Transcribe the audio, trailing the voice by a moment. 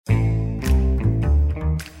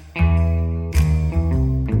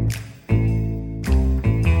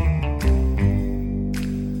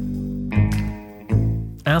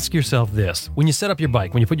ask yourself this. When you set up your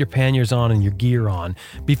bike, when you put your panniers on and your gear on,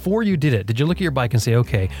 before you did it, did you look at your bike and say,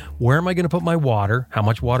 okay, where am I going to put my water? How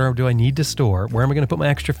much water do I need to store? Where am I going to put my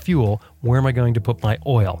extra fuel? Where am I going to put my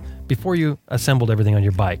oil? Before you assembled everything on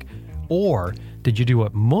your bike. Or did you do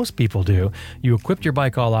what most people do? You equipped your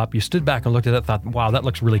bike all up, you stood back and looked at it, thought, wow, that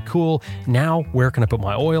looks really cool. Now, where can I put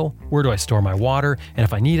my oil? Where do I store my water? And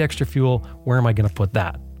if I need extra fuel, where am I going to put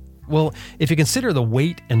that? Well, if you consider the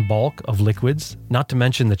weight and bulk of liquids, not to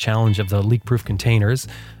mention the challenge of the leak-proof containers,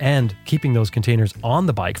 and keeping those containers on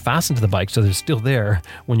the bike, fastened to the bike so they're still there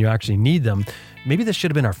when you actually need them, maybe this should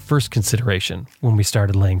have been our first consideration when we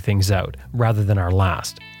started laying things out, rather than our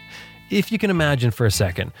last. If you can imagine for a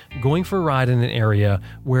second, going for a ride in an area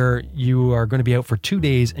where you are going to be out for 2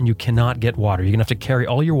 days and you cannot get water. You're going to have to carry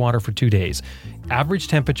all your water for 2 days. Average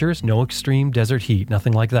temperatures, no extreme desert heat,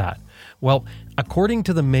 nothing like that. Well, according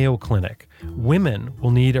to the Mayo Clinic, women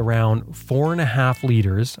will need around 4.5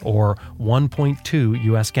 liters or 1.2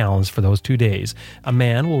 US gallons for those 2 days. A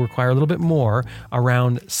man will require a little bit more,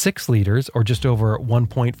 around 6 liters or just over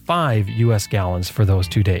 1.5 US gallons for those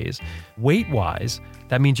 2 days. Weight-wise,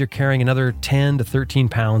 that means you're carrying another 10 to 13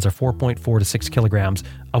 pounds or 4.4 to 6 kilograms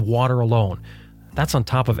of water alone. That's on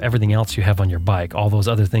top of everything else you have on your bike, all those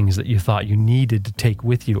other things that you thought you needed to take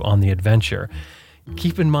with you on the adventure.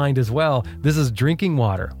 Keep in mind as well, this is drinking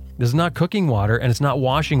water. This is not cooking water, and it's not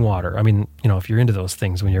washing water. I mean, if you're into those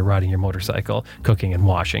things when you're riding your motorcycle, cooking and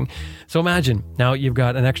washing. So imagine, now you've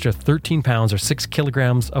got an extra 13 pounds or 6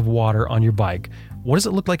 kilograms of water on your bike. What does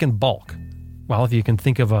it look like in bulk? Well, if you can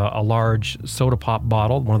think of a large soda pop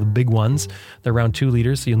bottle, one of the big ones, they're around 2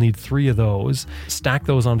 liters, so you'll need 3 of those. Stack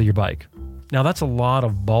those onto your bike. Now, that's a lot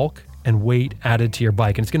of bulk and weight added to your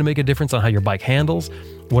bike, and it's going to make a difference on how your bike handles,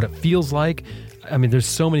 what it feels like. I mean, there's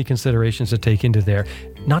so many considerations to take into there,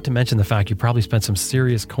 not to mention the fact you probably spent some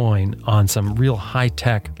serious coin on some real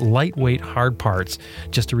high-tech, lightweight hard parts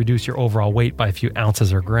just to reduce your overall weight by a few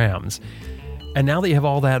ounces or grams. And now that you have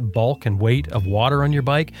all that bulk and weight of water on your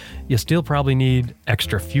bike, you still probably need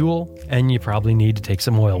extra fuel, and you probably need to take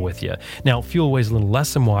some oil with you. Now, fuel weighs a little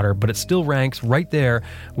less than water, but it still ranks right there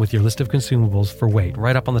with your list of consumables for weight,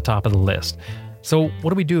 right up on the top of the list. So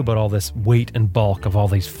what do we do about all this weight and bulk of all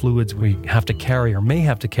these fluids we have to carry or may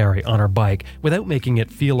have to carry on our bike without making it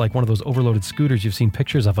feel like one of those overloaded scooters you've seen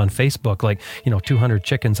pictures of on Facebook, like, 200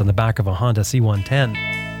 chickens on the back of a Honda C110?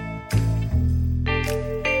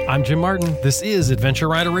 I'm Jim Martin. This is Adventure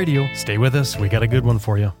Rider Radio. Stay with us. We got a good one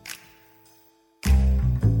for you.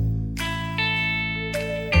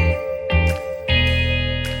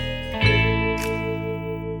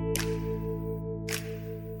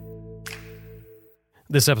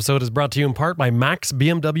 This episode is brought to you in part by Max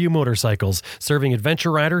BMW Motorcycles, serving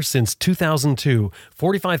adventure riders since 2002.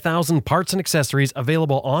 45,000 parts and accessories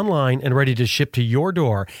available online and ready to ship to your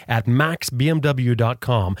door at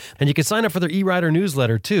maxbmw.com. And you can sign up for their e-rider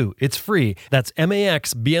newsletter too. It's free. That's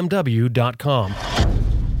maxbmw.com.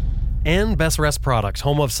 And Best Rest Products,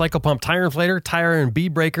 home of Cycle Pump Tire Inflator, Tire and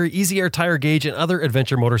Bead Breaker, Easy Air Tire Gauge, and other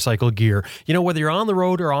adventure motorcycle gear. Whether you're on the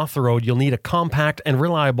road or off the road, you'll need a compact and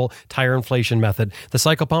reliable tire inflation method. The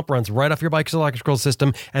Cycle Pump runs right off your bike's electrical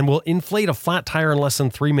system and will inflate a flat tire in less than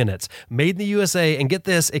 3 minutes. Made in the USA, and get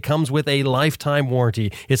this, it comes with a lifetime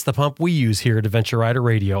warranty. It's the pump we use here at Adventure Rider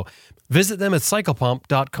Radio. Visit them at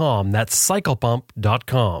cyclepump.com. That's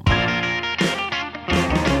cyclepump.com.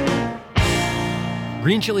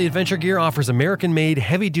 Green Chili Adventure Gear offers American-made,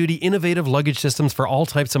 heavy-duty, innovative luggage systems for all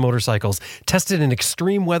types of motorcycles, tested in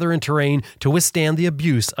extreme weather and terrain to withstand the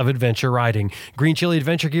abuse of adventure riding. Green Chili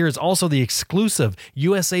Adventure Gear is also the exclusive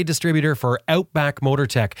USA distributor for Outback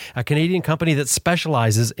Motortech, a Canadian company that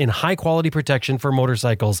specializes in high-quality protection for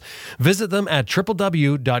motorcycles. Visit them at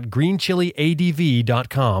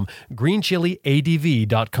www.greenchiliadv.com,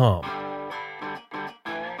 greenchiliadv.com.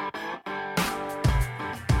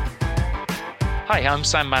 Hi, I'm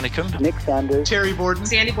Sam Manicum. Nick Sanders. Terry Borden.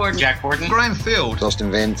 Sandy Borden. Jack Borden. Graham Field.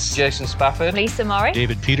 Dustin Vince. Jason Spafford. Lisa Murray.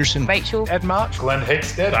 David Peterson. Rachel. Ed March. Glenn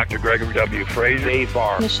Hickstead. Dr. Gregory W. Fraser. Dave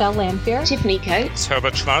Barr. Michelle Lamphere. Tiffany Coates.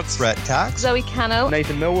 Herbert Schwartz. Brett Cox. Zoe Cano.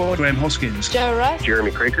 Nathan Millward. Graham Hoskins. Joe Rush.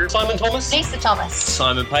 Jeremy Creaker. Simon Thomas. Lisa Thomas.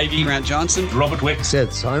 Simon Pavey. Grant Johnson. Robert Wick.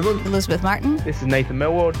 Sid Simon. Elizabeth Martin. This is Nathan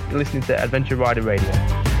Millward. You're listening to Adventure Rider Radio.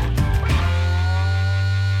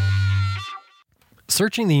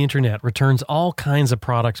 Searching the internet returns all kinds of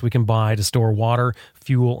products we can buy to store water,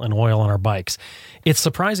 fuel, and oil on our bikes. It's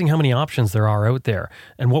surprising how many options there are out there,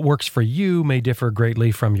 and what works for you may differ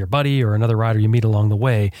greatly from your buddy or another rider you meet along the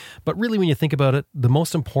way. But really, when you think about it, the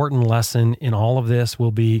most important lesson in all of this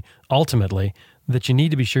will be, ultimately, that you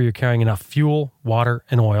need to be sure you're carrying enough fuel, water,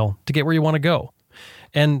 and oil to get where you want to go.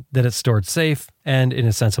 and that it's stored safe and in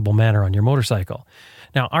a sensible manner on your motorcycle.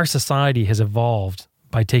 Now, our society has evolved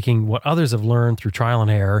by taking what others have learned through trial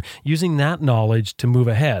and error, using that knowledge to move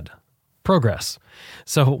ahead. Progress.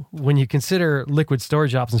 So when you consider liquid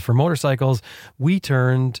storage options for motorcycles, we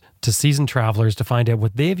turned to seasoned travelers to find out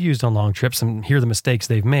what they've used on long trips and hear the mistakes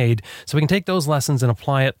they've made, so we can take those lessons and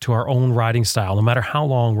apply it to our own riding style, no matter how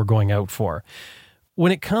long we're going out for.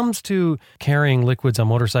 When it comes to carrying liquids on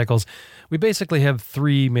motorcycles, we basically have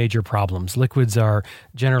three major problems. Liquids are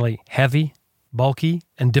generally heavy, bulky,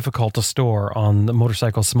 and difficult to store on the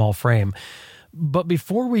motorcycle's small frame. But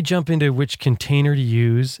before we jump into which container to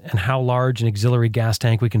use and how large an auxiliary gas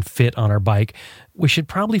tank we can fit on our bike, we should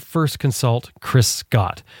probably first consult Chris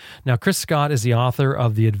Scott. Now, Chris Scott is the author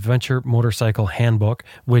of the Adventure Motorcycle Handbook,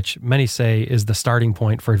 which many say is the starting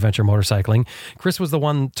point for adventure motorcycling. Chris was the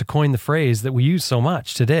one to coin the phrase that we use so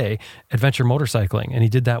much today, adventure motorcycling, and he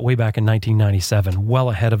did that way back in 1997, well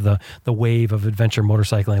ahead of the wave of adventure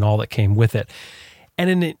motorcycling and all that came with it. And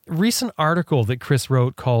in a recent article that Chris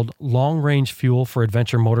wrote called Long Range Fuel for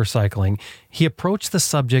Adventure Motorcycling, he approached the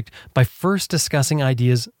subject by first discussing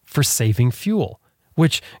ideas for saving fuel,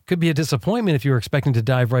 which could be a disappointment if you were expecting to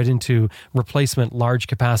dive right into replacement large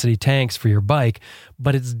capacity tanks for your bike,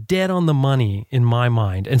 but it's dead on the money in my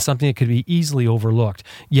mind and something that could be easily overlooked,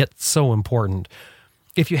 yet so important.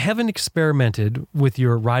 If you haven't experimented with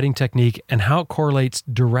your riding technique and how it correlates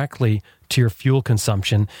directly to your fuel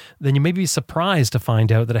consumption, then you may be surprised to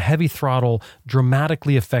find out that a heavy throttle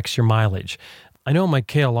dramatically affects your mileage. I know my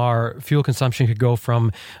KLR fuel consumption could go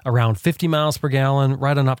from around 50 miles per gallon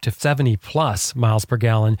right on up to 70 plus miles per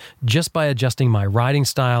gallon just by adjusting my riding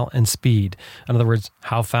style and speed. In other words,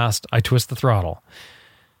 how fast I twist the throttle.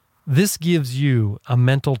 This gives you a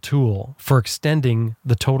mental tool for extending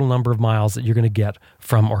the total number of miles that you're going to get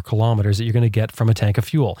from, or kilometers that you're going to get from a tank of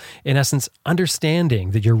fuel. In essence,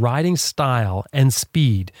 understanding that your riding style and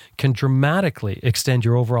speed can dramatically extend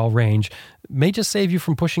your overall range may just save you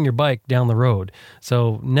from pushing your bike down the road.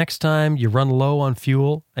 So next time you run low on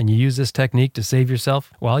fuel and you use this technique to save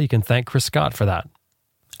yourself, well, you can thank Chris Scott for that.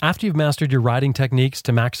 After you've mastered your riding techniques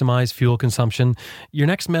to maximize fuel consumption, your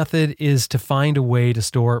next method is to find a way to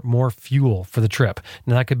store more fuel for the trip.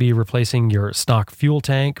 Now, that could be replacing your stock fuel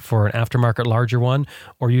tank for an aftermarket larger one,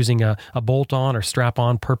 or using a bolt-on or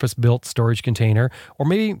strap-on purpose-built storage container, or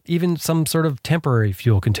maybe even some sort of temporary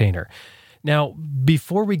fuel container. Now,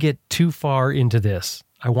 before we get too far into this,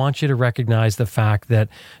 I want you to recognize the fact that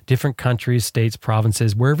different countries, states,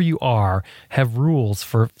 provinces, wherever you are, have rules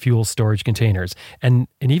for fuel storage containers. And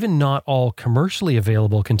even not all commercially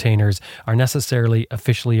available containers are necessarily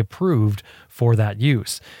officially approved for that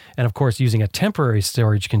use. And of course, using a temporary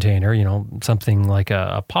storage container, something like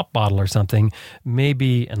a pop bottle or something, may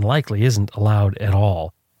be and likely isn't allowed at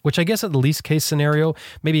all. Which I guess at the least case scenario,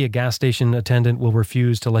 maybe a gas station attendant will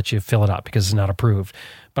refuse to let you fill it up because it's not approved.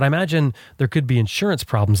 But I imagine there could be insurance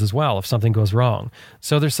problems as well if something goes wrong.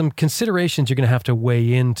 So there's some considerations you're going to have to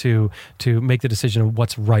weigh into to make the decision of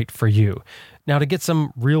what's right for you. Now, to get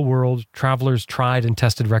some real-world, travelers tried and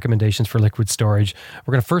tested recommendations for liquid storage,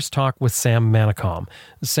 we're going to first talk with Sam Manicom.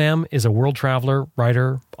 Sam is a world traveler,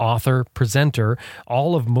 writer, author, presenter,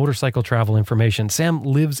 all of motorcycle travel information. Sam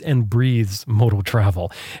lives and breathes moto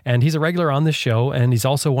travel, and he's a regular on this show, and he's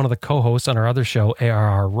also one of the co-hosts on our other show,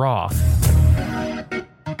 ARR Raw.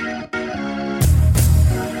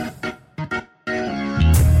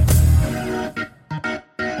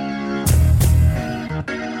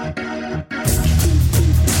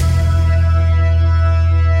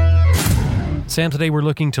 Sam, today we're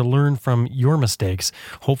looking to learn from your mistakes.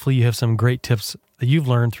 Hopefully you have some great tips that you've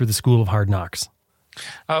learned through the School of Hard Knocks.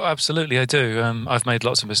 Oh, absolutely, I do. I've made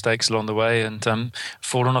lots of mistakes along the way and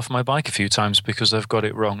fallen off my bike a few times because I've got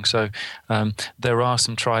it wrong. So there are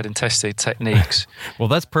some tried and tested techniques. Well,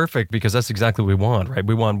 that's perfect because that's exactly what we want, right?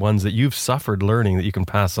 We want ones that you've suffered learning that you can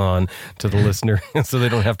pass on to the listener so they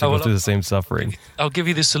don't have to go through the same suffering. I'll give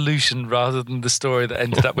you the solution rather than the story that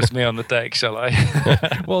ended up with me on the deck, shall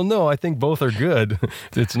I? Well, no, I think both are good.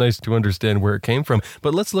 It's nice to understand where it came from.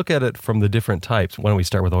 But let's look at it from the different types. Why don't we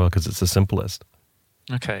start with oil because it's the simplest?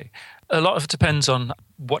 Okay. A lot of it depends on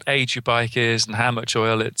what age your bike is and how much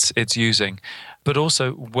oil it's using, but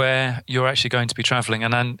also where you're actually going to be traveling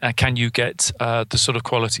and can you get the sort of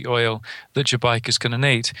quality oil that your bike is going to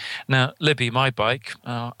need. Now, Libby, my bike,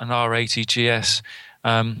 an R80 GS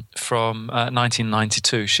from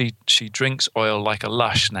 1992, she drinks oil like a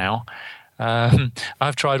lush now.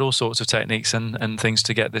 I've tried all sorts of techniques and things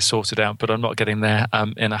to get this sorted out, but I'm not getting there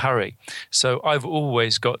in a hurry. So I've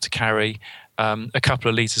always got to carry a couple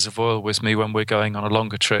of litres of oil with me when we're going on a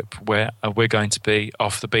longer trip where we're going to be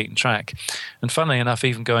off the beaten track. And funnily enough,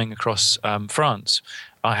 even going across France,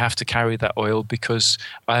 I have to carry that oil because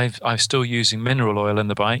I'm still using mineral oil in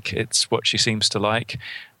the bike. It's what she seems to like.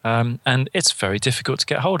 And it's very difficult to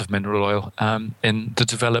get hold of mineral oil in the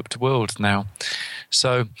developed world now.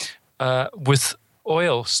 So with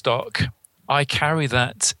oil stock, I carry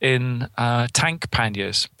that in tank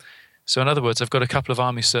panniers. So in other words, I've got a couple of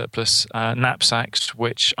army surplus knapsacks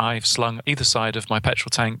which I've slung either side of my petrol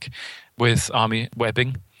tank with army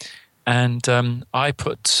webbing. And I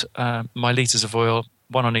put my litres of oil,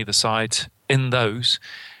 one on either side, in those,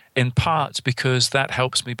 in part because that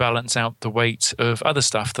helps me balance out the weight of other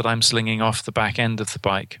stuff that I'm slinging off the back end of the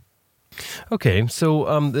bike. Okay, so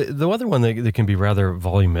the other one that can be rather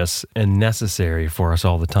voluminous and necessary for us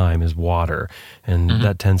all the time is water, and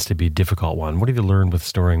that tends to be a difficult one. What have you learned with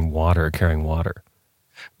storing water, carrying water?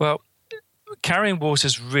 Well, carrying water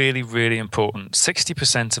is really, really important.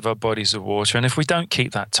 60% of our bodies are water, and if we don't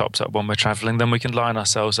keep that topped up when we're traveling, then we can line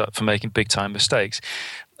ourselves up for making big-time mistakes.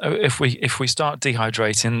 If we start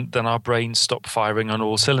dehydrating, then our brains stop firing on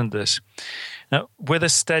all cylinders. Now, with a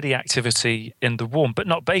steady activity in the warm, but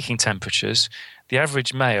not baking temperatures, the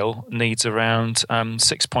average male needs around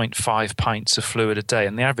 6.5 pints of fluid a day,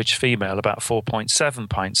 and the average female about 4.7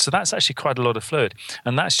 pints. So that's actually quite a lot of fluid.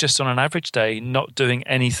 And that's just on an average day, not doing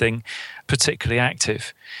anything particularly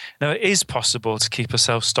active. Now, it is possible to keep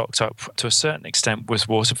ourselves stocked up to a certain extent with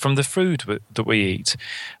water from the food that we eat.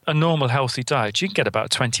 A normal, healthy diet, you can get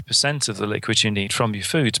about 20% of the liquid you need from your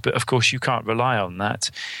foods, but of course you can't rely on that.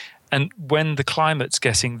 And when the climate's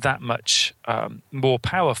getting that much more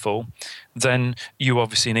powerful, then you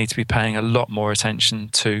obviously need to be paying a lot more attention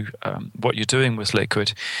to what you're doing with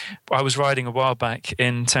liquid. I was riding a while back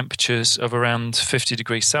in temperatures of around 50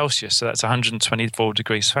 degrees Celsius, so that's 124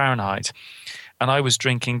 degrees Fahrenheit, and I was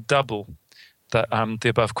drinking double the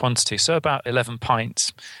above quantity, so about 11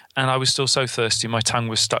 pints, and I was still so thirsty my tongue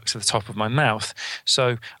was stuck to the top of my mouth.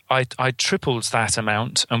 So I tripled that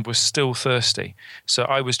amount and was still thirsty. So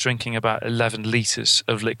I was drinking about 11 litres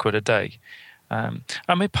of liquid a day.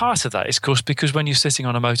 I mean, part of that is, of course, because when you're sitting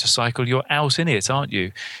on a motorcycle, you're out in it, aren't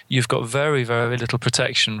you? You've got very, very little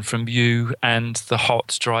protection from you and the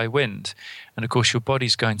hot, dry wind. And, of course, your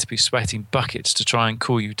body's going to be sweating buckets to try and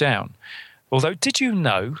cool you down. Although, did you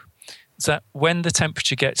know that when the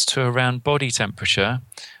temperature gets to around body temperature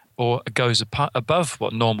or goes above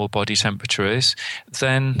what normal body temperature is,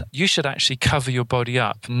 then you should actually cover your body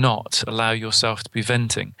up, not allow yourself to be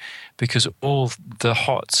venting, because all the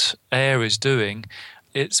hot air is doing,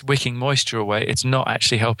 it's wicking moisture away. It's not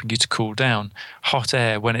actually helping you to cool down. Hot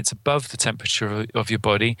air, when it's above the temperature of your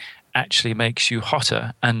body, actually makes you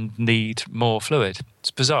hotter and need more fluid.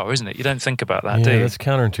 It's bizarre, isn't it? You don't think about that, do you? Yeah, that's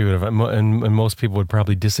counterintuitive, and most people would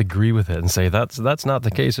probably disagree with it and say that's not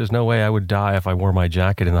the case. There's no way I would die if I wore my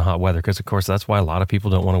jacket in the hot weather, because of course that's why a lot of people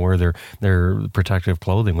don't want to wear their protective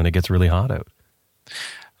clothing when it gets really hot out.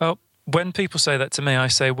 Well, when people say that to me, I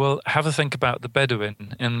say, well, have a think about the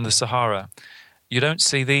Bedouin in the Sahara. You don't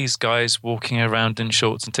see these guys walking around in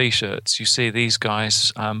shorts and T-shirts. You see these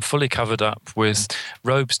guys fully covered up with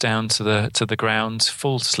robes down to the ground,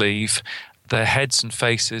 full sleeve, their heads and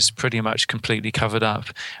faces pretty much completely covered up.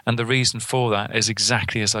 And the reason for that is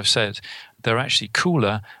exactly as I've said. They're actually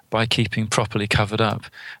cooler by keeping properly covered up.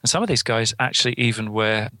 And some of these guys actually even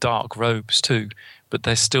wear dark robes too, but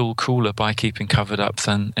they're still cooler by keeping covered up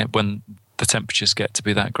than when the temperatures get to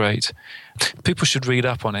be that great. People should read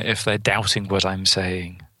up on it if they're doubting what I'm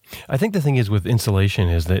saying. I think the thing is with insulation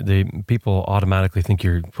is that people automatically think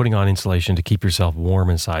you're putting on insulation to keep yourself warm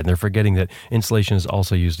inside, and they're forgetting that insulation is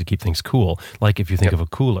also used to keep things cool. Like if you think of a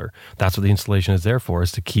cooler, that's what the insulation is there for,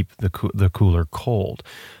 is to keep the cooler cold.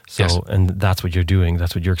 So, yes. And that's what you're doing.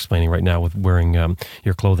 That's what you're explaining right now with wearing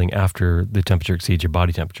your clothing after the temperature exceeds your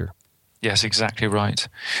body temperature. Yes, exactly right.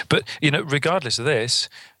 But, regardless of this,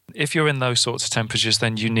 if you're in those sorts of temperatures,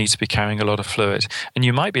 then you need to be carrying a lot of fluid. And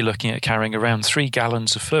you might be looking at carrying around 3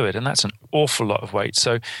 gallons of fluid, and that's an awful lot of weight.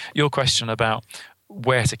 So your question about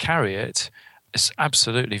where to carry it is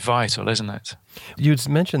absolutely vital, isn't it? You'd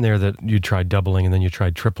mentioned there that you tried doubling and then you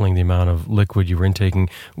tried tripling the amount of liquid you were intaking.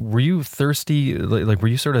 Were you thirsty? Like, were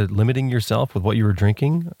you sort of limiting yourself with what you were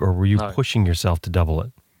drinking, or were you pushing yourself to double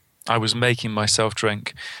it? I was making myself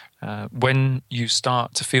drink. When you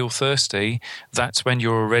start to feel thirsty, that's when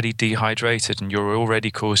you're already dehydrated and you're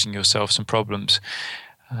already causing yourself some problems.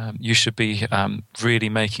 You should be really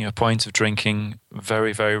making a point of drinking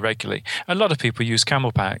very, very regularly. A lot of people use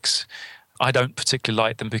Camel packs. I don't particularly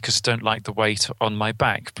like them because I don't like the weight on my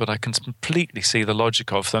back, but I can completely see the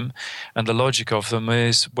logic of them. And the logic of them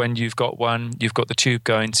is when you've got one, you've got the tube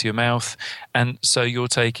going to your mouth, and so you're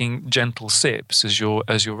taking gentle sips as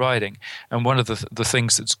you're riding. And one of the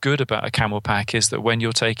things that's good about a camel pack is that when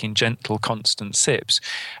you're taking gentle, constant sips,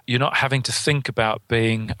 you're not having to think about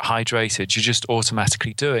being hydrated. You're just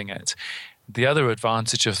automatically doing it. The other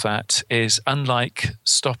advantage of that is, unlike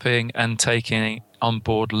stopping and taking on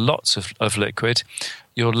board lots of liquid,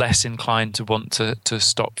 you're less inclined to want to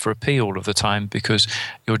stop for a pee all of the time because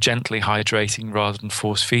you're gently hydrating rather than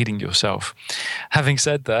force feeding yourself. Having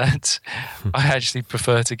said that, I actually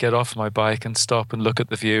prefer to get off my bike and stop and look at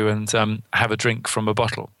the view and have a drink from a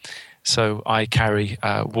bottle. So I carry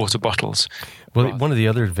water bottles. Well, one of the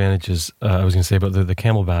other advantages I was going to say about the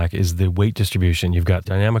Camelback is the weight distribution. You've got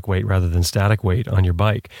dynamic weight rather than static weight on your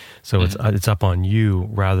bike. So it's up on you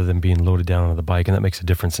rather than being loaded down on the bike, and that makes a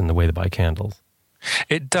difference in the way the bike handles.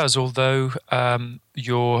 It does, although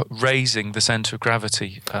you're raising the centre of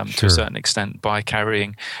gravity to a certain extent by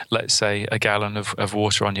carrying, let's say, a gallon of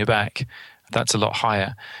water on your back. That's a lot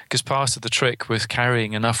higher, because part of the trick with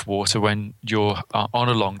carrying enough water when you're on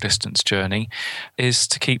a long distance journey is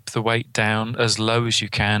to keep the weight down as low as you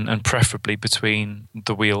can, and preferably between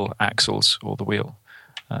the wheel axles or the wheel.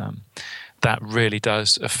 That really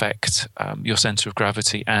does affect your centre of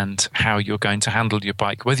gravity and how you're going to handle your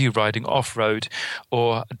bike, whether you're riding off-road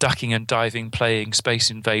or ducking and diving, playing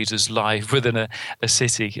Space Invaders live within a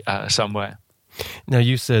city somewhere. Now,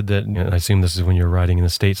 you said that, I assume this is when you were riding in the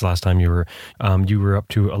States last time, you were up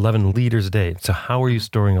to 11 liters a day. So how are you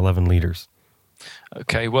storing 11 liters?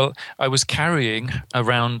 Okay, well, I was carrying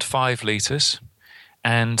around 5 liters,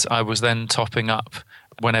 and I was then topping up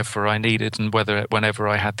whenever I needed and whenever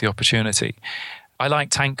I had the opportunity. I like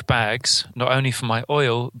tank bags, not only for my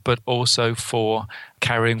oil, but also for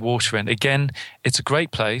carrying water in. Again, it's a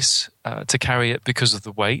great place to carry it because of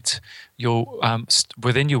the weight. You're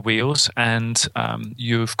within your wheels, and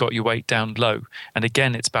you've got your weight down low. And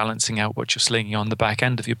again, it's balancing out what you're slinging on the back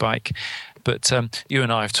end of your bike. But you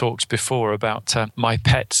and I have talked before about my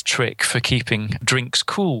pet trick for keeping drinks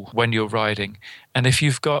cool when you're riding. And if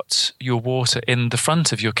you've got your water in the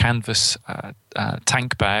front of your canvas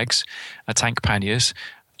tank bags, tank panniers,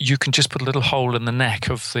 you can just put a little hole in the neck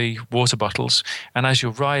of the water bottles. And as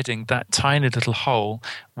you're riding, that tiny little hole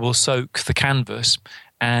will soak the canvas.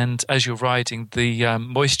 And as you're riding, the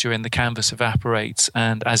moisture in the canvas evaporates.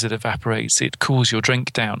 And as it evaporates, it cools your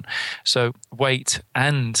drink down. So weight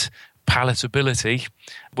and palatability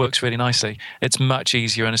works really nicely. It's much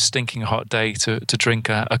easier on a stinking hot day to drink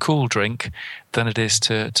a cool drink than it is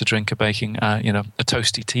to drink a baking, a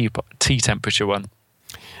toasty tea temperature one.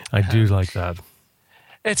 I do like that.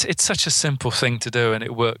 It's such a simple thing to do, and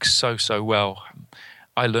it works so well.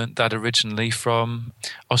 I learnt that originally from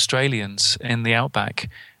Australians in the outback,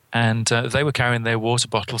 and they were carrying their water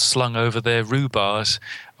bottles slung over their rhubards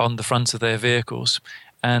on the front of their vehicles.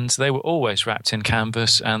 And they were always wrapped in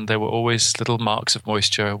canvas, and there were always little marks of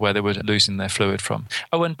moisture where they were losing their fluid from.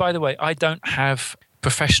 Oh, and by the way, I don't have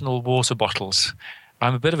professional water bottles.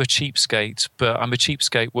 I'm a bit of a cheapskate, but I'm a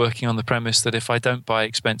cheapskate working on the premise that if I don't buy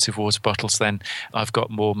expensive water bottles, then I've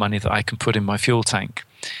got more money that I can put in my fuel tank.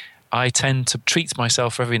 I tend to treat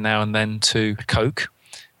myself every now and then to Coke,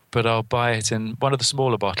 but I'll buy it in one of the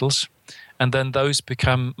smaller bottles. And then those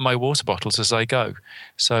become my water bottles as I go.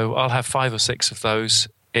 So I'll have 5 or 6 of those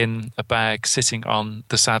in a bag sitting on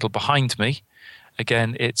the saddle behind me.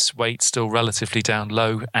 Again, its weight still relatively down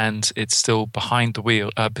low, and it's still behind the wheel,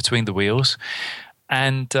 between the wheels.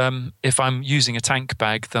 And if I'm using a tank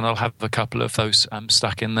bag, then I'll have a couple of those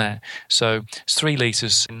stuck in there. So it's 3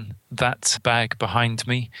 litres in that bag behind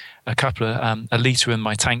me, a litre in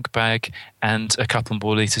my tank bag, and a couple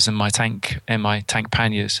more litres in my tank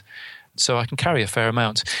panniers. So I can carry a fair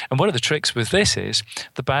amount. And one of the tricks with this is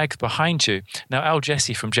the bag behind you. Now, Al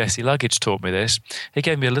Jesse from Jesse Luggage taught me this. He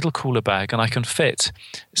gave me a little cooler bag, and I can fit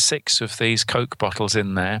 6 of these Coke bottles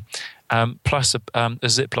in there, plus a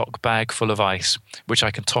Ziploc bag full of ice, which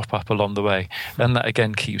I can top up along the way. And that,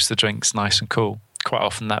 again, keeps the drinks nice and cool. Quite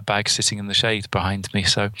often that bag's sitting in the shade behind me,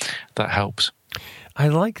 so that helps. I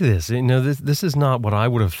like this. This is not what I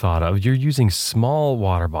would have thought of. You're using small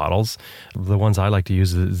water bottles. The ones I like to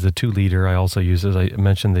use is the 2 liter. I also use, as I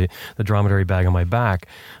mentioned, the dromedary bag on my back.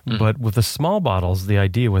 But with the small bottles, the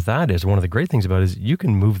idea with that is, one of the great things about it is you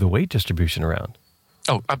can move the weight distribution around.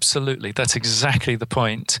 Oh, absolutely. That's exactly the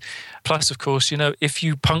point. Plus, of course, if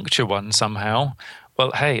you puncture one somehow,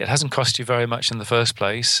 well, hey, it hasn't cost you very much in the first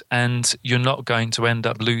place, and you're not going to end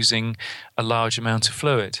up losing a large amount of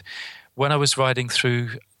fluid. When I was riding through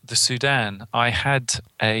the Sudan, I had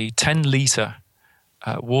a 10-litre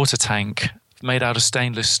water tank made out of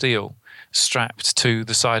stainless steel strapped to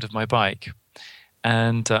the side of my bike.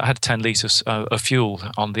 And I had 10 litres of fuel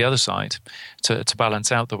on the other side to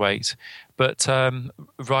balance out the weight. But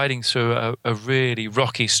riding through a really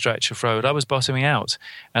rocky stretch of road, I was bottoming out.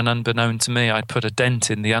 And unbeknown to me, I'd put a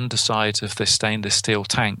dent in the underside of this stainless steel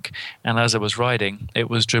tank. And as I was riding,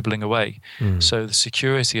 it was dribbling away. So the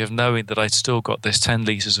security of knowing that I'd still got this 10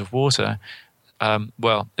 litres of water,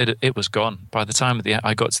 it was gone. By the time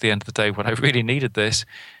I got to the end of the day when I really needed this,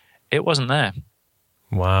 it wasn't there.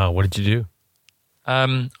 Wow. What did you do?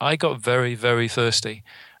 I got very, very thirsty.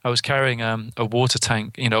 I was carrying a water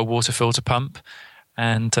tank, a water filter pump,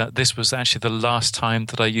 and this was actually the last time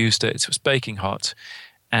that I used it. It was baking hot,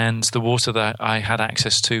 and the water that I had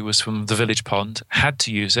access to was from the village pond. Had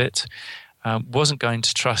to use it. Wasn't going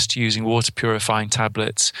to trust using water purifying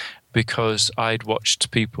tablets because I'd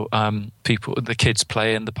watched people, the kids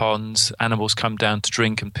play in the ponds, animals come down to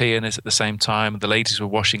drink and pee in it at the same time, and the ladies were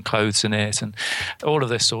washing clothes in it, and all of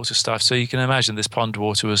this sort of stuff. So you can imagine this pond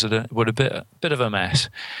water was a bit of a mess.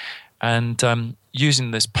 And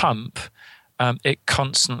using this pump, it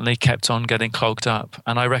constantly kept on getting clogged up,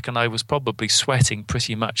 and I reckon I was probably sweating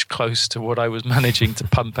pretty much close to what I was managing to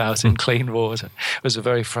pump out in clean water. It was a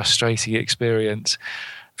very frustrating experience.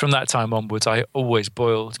 From that time onwards, I always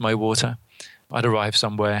boiled my water. I'd arrive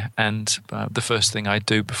somewhere, and the first thing I'd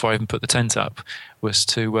do before I even put the tent up was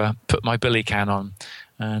to put my billy can on.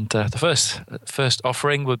 And the first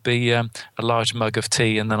offering would be a large mug of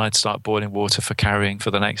tea, and then I'd start boiling water for carrying for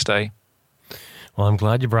the next day. Well, I'm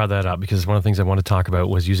glad you brought that up, because one of the things I want to talk about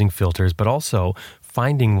was using filters, but also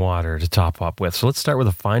finding water to top up with. So let's start with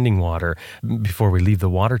the finding water before we leave the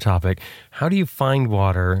water topic. How do you find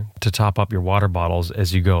water to top up your water bottles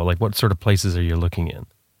as you go? Like, what sort of places are you looking in?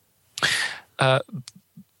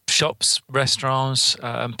 Shops, restaurants,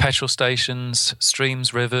 petrol stations,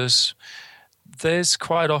 streams, rivers. There's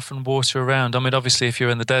quite often water around. I mean, obviously, if you're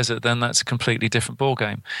in the desert, then that's a completely different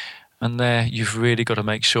ballgame. And there, you've really got to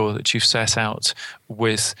make sure that you've set out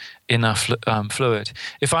with enough fluid.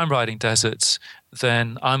 If I'm riding deserts,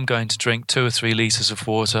 then I'm going to drink 2 or 3 litres of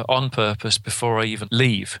water on purpose before I even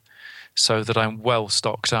leave, so that I'm well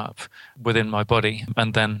stocked up within my body.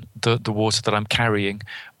 And then the water that I'm carrying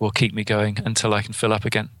will keep me going until I can fill up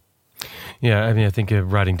again. Yeah, I mean, I think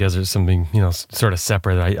riding desert is something, sort of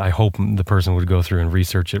separate. I hope the person would go through and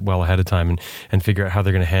research it well ahead of time and figure out how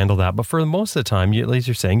they're going to handle that. But for most of the time, at least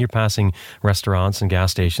you're saying, you're passing restaurants and gas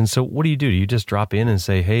stations. So what do? Do you just drop in and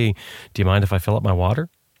say, hey, do you mind if I fill up my water?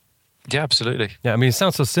 Yeah, absolutely. Yeah, I mean, it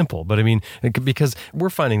sounds so simple, but I mean, because we're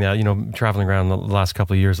finding that, traveling around the last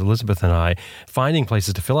couple of years, Elizabeth and I, finding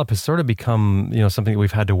places to fill up has sort of become, something that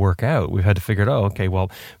we've had to work out. We've had to figure out, okay, well,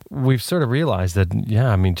 we've sort of realized that, yeah,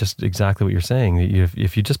 I mean, just exactly what you're saying.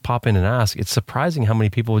 If you just pop in and ask, it's surprising how many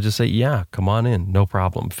people would just say, yeah, come on in, no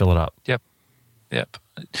problem, fill it up. Yep.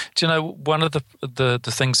 Do you know, one of the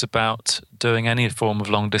things about doing any form of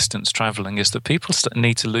long distance traveling is that people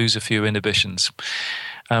need to lose a few inhibitions.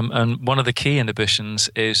 And one of the key inhibitions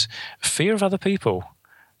is fear of other people.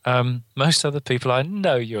 Most other people, I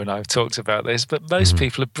know you and I have talked about this, but most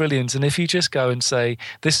people are brilliant. And if you just go and say,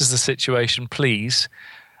 this is the situation, please,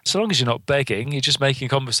 so long as you're not begging, you're just making a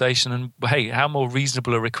conversation, and hey, how more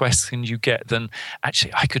reasonable a request can you get than,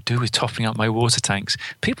 actually, I could do with topping up my water tanks.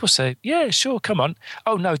 People say, yeah, sure, come on.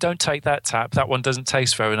 Oh, no, don't take that tap. That one doesn't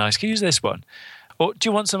taste very nice. Can you use this one? Or do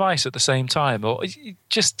you want some ice at the same time? Or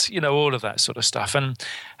just, all of that sort of stuff. And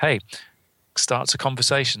hey, starts a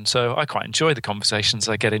conversation. So I quite enjoy the conversations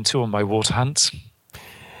I get into on my water hunts.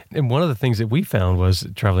 And one of the things that we found was,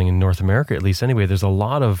 traveling in North America, at least anyway, there's a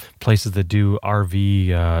lot of places that do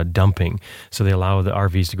RV dumping. So they allow the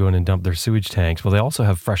RVs to go in and dump their sewage tanks. Well, they also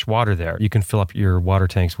have fresh water there. You can fill up your water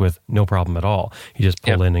tanks with no problem at all. You just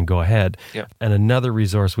pull in and go ahead. Yep. And another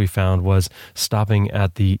resource we found was stopping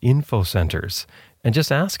at the info centers and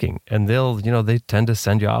just asking. And they'll, they tend to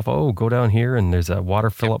send you off, oh, go down here and there's a water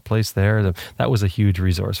fill-up place there. That was a huge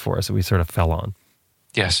resource for us that we sort of fell on.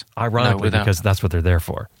 Yes. Ironically, because that's what they're there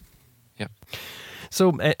for. Yep.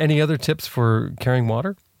 So any other tips for carrying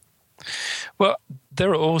water? Well,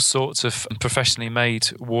 there are all sorts of professionally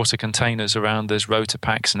made water containers around. There's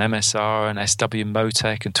Rotopax and MSR and SW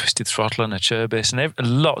Motec and Twisted Throttle and Acerbis,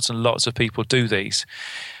 and lots of people do these.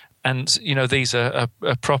 And, these are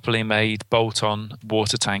properly made bolt-on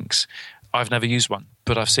water tanks. I've never used one,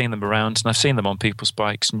 but I've seen them around, and I've seen them on people's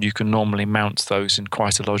bikes, and you can normally mount those in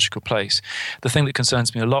quite a logical place. The thing that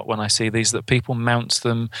concerns me a lot when I see these is that people mount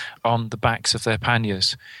them on the backs of their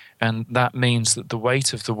panniers. And that means that the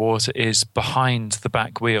weight of the water is behind the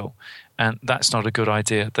back wheel. And that's not a good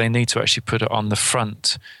idea. They need to actually put it on the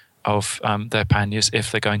front of their panniers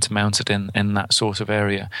if they're going to mount it in that sort of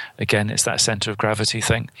area. Again, it's that centre of gravity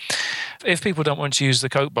thing. If people don't want to use the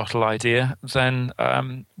Coke bottle idea, then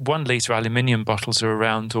 1 litre aluminium bottles are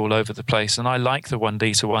around all over the place, and I like the 1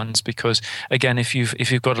 litre ones because, again, if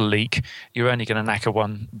you've got a leak, you're only going to knacker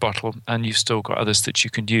one bottle, and you've still got others that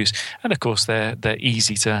you can use. And of course, they're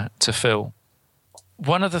easy to fill.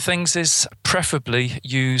 One of the things is preferably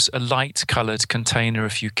use a light-coloured container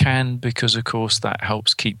if you can, because, of course, that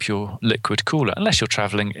helps keep your liquid cooler. Unless you're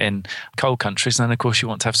travelling in cold countries, then, of course, you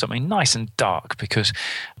want to have something nice and dark because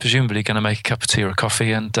presumably you're going to make a cup of tea or a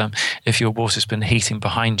coffee, and if your water's been heating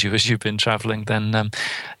behind you as you've been travelling, then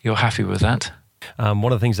you're happy with that. One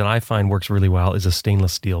of the things that I find works really well is a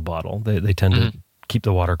stainless steel bottle. They tend to keep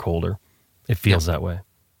the water colder. It feels that way.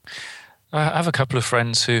 I have a couple of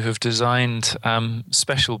friends who have designed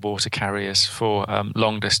special water carriers for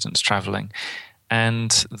long-distance travelling,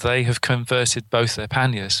 and they have converted both their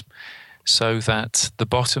panniers so that the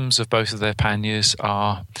bottoms of both of their panniers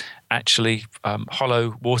are actually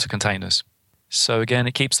hollow water containers. So again,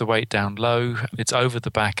 it keeps the weight down low, it's over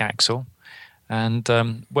the back axle, and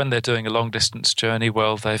when they're doing a long-distance journey,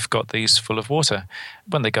 well, they've got these full of water.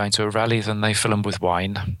 When they're going to a rally, then they fill them with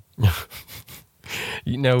wine.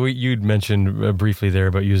 You know, you'd mentioned briefly there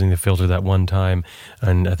about using the filter that one time,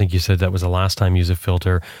 and I think you said that was the last time you used a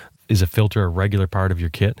filter. Is a filter a regular part of your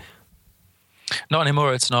kit? Not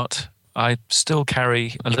anymore, it's not. I still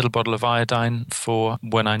carry a little bottle of iodine for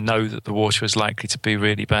when I know that the water is likely to be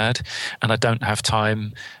really bad and I don't have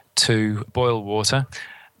time to boil water.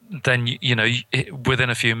 Then, within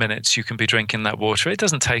a few minutes, you can be drinking that water. It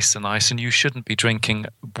doesn't taste so nice, and you shouldn't be drinking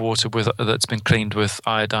water that's been cleaned with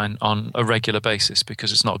iodine on a regular basis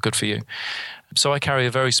because it's not good for you. So I carry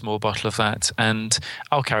a very small bottle of that, and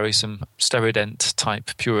I'll carry some Sterident type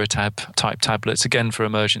Puritab type tablets, again for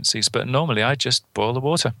emergencies. But normally I just boil the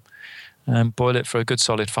water and boil it for a good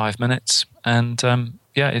solid 5 minutes, and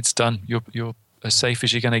it's done. You're as safe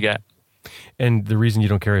as you're going to get. And the reason you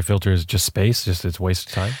don't carry a filter is just space, just it's waste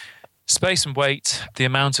of time? Space and weight, the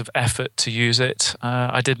amount of effort to use it.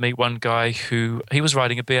 I did meet one guy he was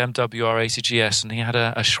riding a BMW R80 GS and he had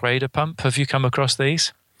a Schrader pump. Have you come across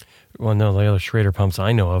these? Well, no, the other Schrader pumps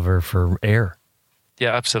I know of are for air.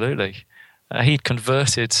 Yeah, absolutely. He'd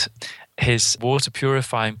converted his water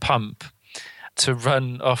purifying pump to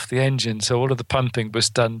run off the engine, so all of the pumping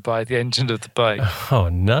was done by the engine of the bike. Oh,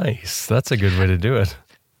 nice. That's a good way to do it.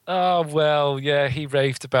 Oh, well, yeah, he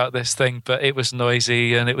raved about this thing, but it was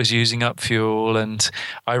noisy and it was using up fuel, and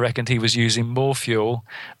I reckoned he was using more fuel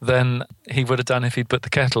than he would have done if he'd put the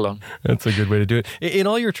kettle on. That's a good way to do it. In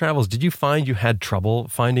all your travels, did you find you had trouble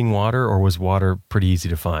finding water, or was water pretty easy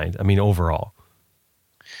to find? I mean, overall.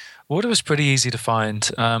 Water was pretty easy to find.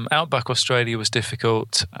 Outback Australia was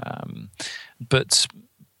difficult, but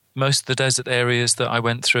most of the desert areas that I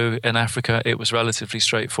went through in Africa, it was relatively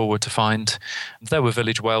straightforward to find. There were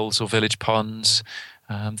village wells or village ponds,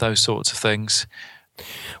 those sorts of things.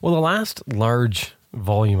 Well, the last large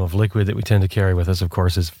volume of liquid that we tend to carry with us, of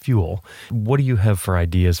course, is fuel. What do you have for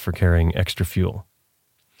ideas for carrying extra fuel?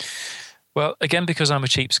 Well, again, because I'm a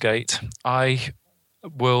cheapskate, I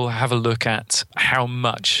will have a look at how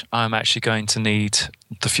much I'm actually going to need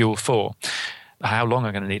the fuel for. How long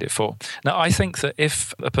I'm going to need it for. Now, I think that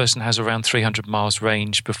if a person has around 300 miles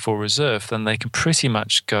range before reserve, then they can pretty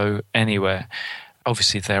much go anywhere.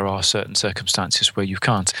 Obviously, there are certain circumstances where you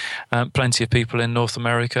can't. Plenty of people in North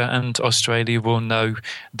America and Australia will know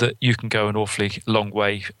that you can go an awfully long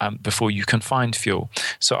way before you can find fuel.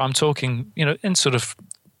 So I'm talking, in sort of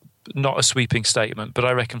not a sweeping statement, but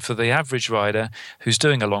I reckon for the average rider who's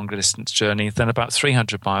doing a longer distance journey, then about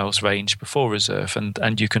 300 miles range before reserve,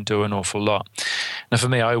 and you can do an awful lot. Now, for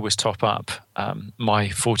me, I always top up my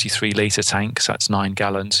 43 litre tank, so that's 9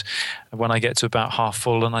 gallons, when I get to about half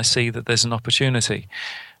full and I see that there's an opportunity.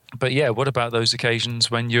 But yeah, what about those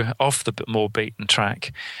occasions when you're off the more beaten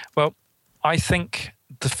track? Well, I think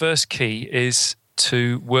the first key is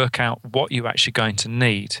to work out what you're actually going to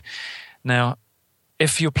need. Now,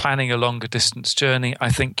 if you're planning a longer distance journey, I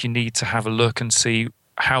think you need to have a look and see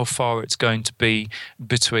how far it's going to be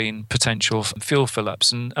between potential fuel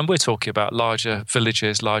fill-ups. And we're talking about larger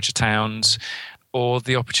villages, larger towns. or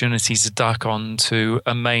the opportunity to duck onto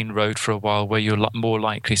a main road for a while where you're more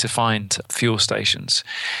likely to find fuel stations.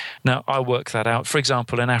 Now, I work that out. For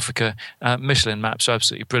example, in Africa, Michelin maps are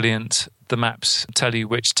absolutely brilliant. The maps tell you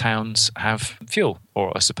which towns have fuel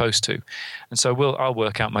or are supposed to. And so I'll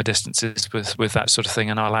work out my distances with that sort of thing,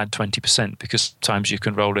 and I'll add 20% because sometimes you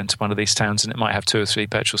can roll into one of these towns and it might have 2 or 3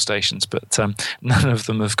 petrol stations, but none of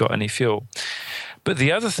them have got any fuel. But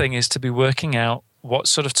the other thing is to be working out what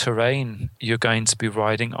sort of terrain you're going to be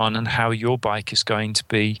riding on and how your bike is going to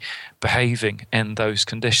be behaving in those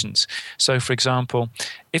conditions. So, for example,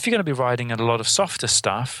 if you're going to be riding in a lot of softer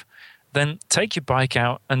stuff, then take your bike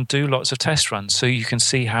out and do lots of test runs so you can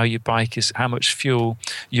see how much fuel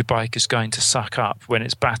your bike is going to suck up when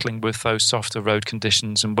it's battling with those softer road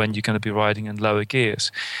conditions and when you're going to be riding in lower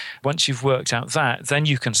gears. Once you've worked out that, then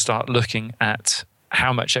you can start looking at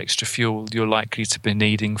how much extra fuel you're likely to be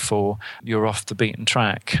needing for your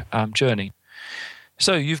off-the-beaten-track journey.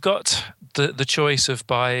 So you've got the choice of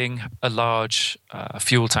buying a large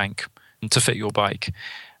fuel tank to fit your bike.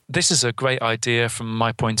 This is a great idea from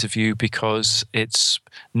my point of view because it's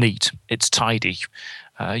neat, it's tidy.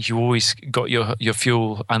 You always got your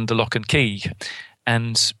fuel under lock and key,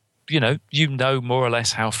 and you know more or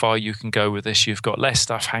less how far you can go with this. You've got less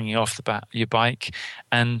stuff hanging off the back of your bike,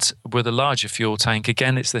 and with a larger fuel tank,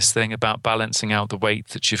 again, it's this thing about balancing out the weight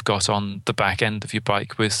that you've got on the back end of your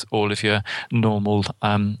bike with all of your normal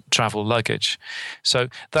travel luggage. So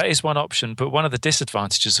that is one option, but one of the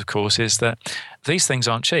disadvantages, of course, is that these things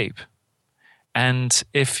aren't cheap. And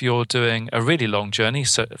if you're doing a really long journey,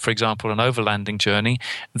 so for example, an overlanding journey,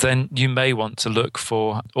 then you may want to look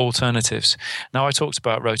for alternatives. Now, I talked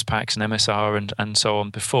about Rotapax and MSR and so on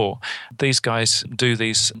before. These guys do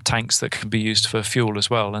these tanks that can be used for fuel as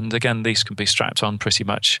well. And again, these can be strapped on pretty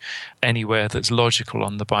much anywhere that's logical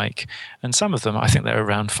on the bike. And some of them, I think they're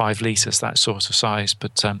around 5 litres, that sort of size,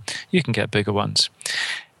 but you can get bigger ones.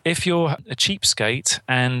 If you're a cheapskate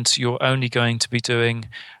and you're only going to be doing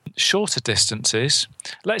shorter distances,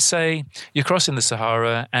 let's say you're crossing the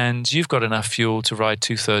Sahara and you've got enough fuel to ride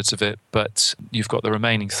 2/3 of it, but you've got the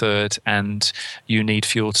remaining third and you need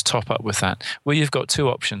fuel to top up with that. Well, you've got 2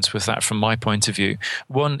 options with that from my point of view.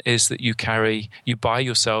 One is that you buy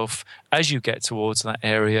yourself, as you get towards that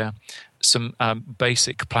area, some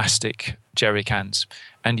basic plastic jerry cans,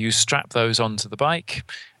 and you strap those onto the bike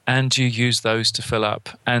and you use those to fill up.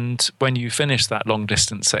 And when you finish that long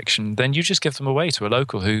distance section, then you just give them away to a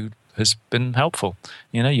local who has been helpful.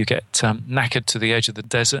 You get knackered to the edge of the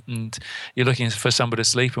desert and you're looking for somewhere to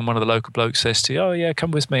sleep, and one of the local blokes says to you, "Oh yeah, come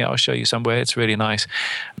with me, I'll show you somewhere, it's really nice."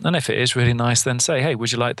 And if it is really nice, then say, "Hey,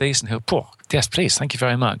 would you like these?" And he'll, "Yes, please, thank you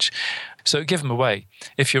very much." So give them away.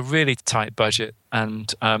 If you're really tight budget,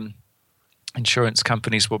 and insurance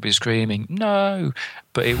companies will be screaming, "No,"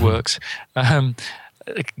 but it works.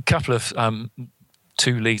 A couple of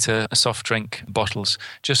 2-litre soft drink bottles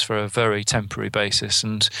just for a very temporary basis,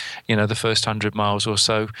 and the first 100 miles or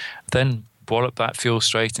so, then wallop that fuel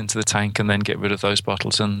straight into the tank and then get rid of those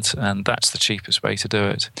bottles, and that's the cheapest way to do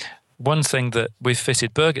it. One thing that we've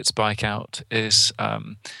fitted Birgit's bike out is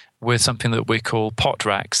with something that we call pot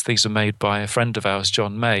racks. These are made by a friend of ours,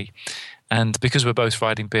 John May. And because we're both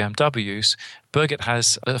riding BMWs, Birgit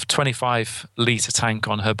has a 25-litre tank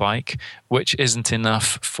on her bike, which isn't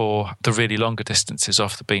enough for the really longer distances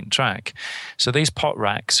off the beaten track. So these pot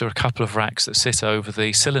racks are a couple of racks that sit over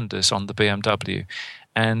the cylinders on the BMW.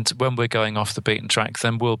 And when we're going off the beaten track,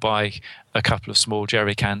 then we'll buy a couple of small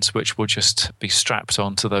jerry cans, which will just be strapped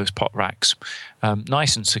onto those pot racks.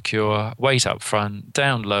 Nice and secure, weight up front,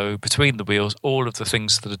 down low, between the wheels, all of the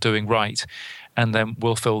things that are doing right. And then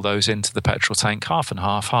we'll fill those into the petrol tank, half and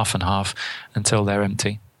half, until they're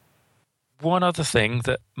empty. One other thing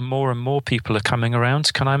that more and more people are coming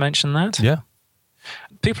around, can I mention that? Yeah.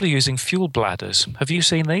 People are using fuel bladders. Have you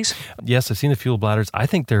seen these? Yes, I've seen the fuel bladders. I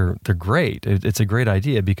think they're great. It's a great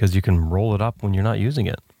idea because you can roll it up when you're not using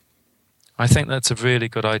it. I think that's a really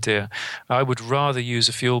good idea. I would rather use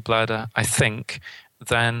a fuel bladder, I think,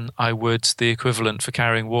 than I would the equivalent for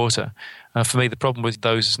carrying water. For me, the problem with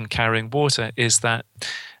those and carrying water is that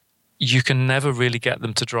you can never really get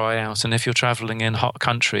them to dry out. And if you're traveling in hot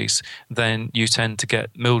countries, then you tend to get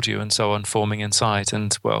mildew and so on forming inside.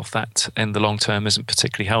 And, well, that in the long term isn't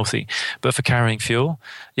particularly healthy. But for carrying fuel,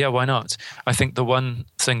 yeah, why not? I think the one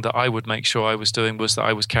thing that I would make sure I was doing was that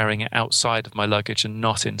I was carrying it outside of my luggage and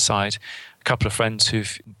not inside. A couple of friends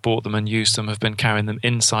who've bought them and used them have been carrying them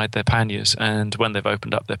inside their panniers, and when they've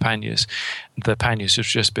opened up their panniers have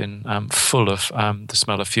just been full of the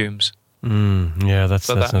smell of fumes. Yeah, that's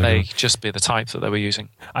may just be the type that they were using.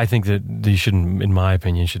 I think that you shouldn't, in my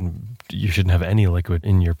opinion, you shouldn't have any liquid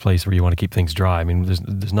in your place where you want to keep things dry. I mean,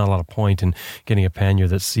 there's not a lot of point in getting a pannier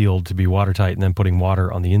that's sealed to be watertight and then putting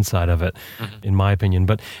water on the inside of it, in my opinion.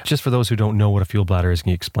 But just for those who don't know what a fuel bladder is, can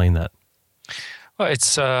you explain that? Well,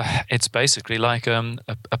 it's basically like a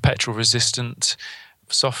petrol-resistant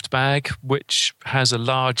soft bag, which has a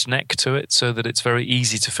large neck to it so that it's very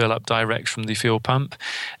easy to fill up direct from the fuel pump.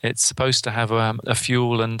 It's supposed to have a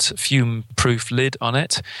fuel and fume-proof lid on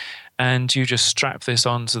it, and you just strap this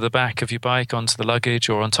onto the back of your bike, onto the luggage,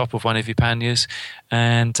 or on top of one of your panniers,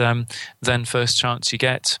 and then first chance you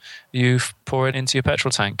get, you pour it into your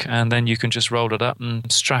petrol tank, and then you can just roll it up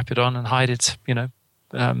and strap it on and hide it,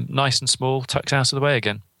 nice and small, tucked out of the way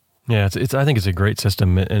again. Yeah, I think it's a great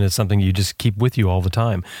system, and it's something you just keep with you all the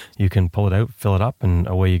time. You can pull it out, fill it up, and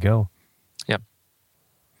away you go. Yep.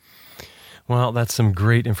 Well, that's some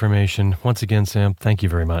great information. Once again, Sam, thank you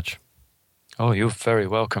very much. Oh, you're very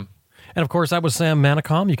welcome. And of course, that was Sam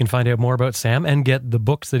Manicom. You can find out more about Sam and get the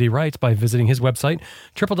books that he writes by visiting his website,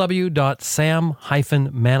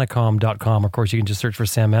 www.sam-manicom.com. Of course, you can just search for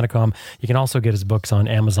Sam Manicom. You can also get his books on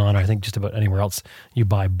Amazon, or I think just about anywhere else you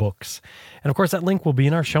buy books. And of course, that link will be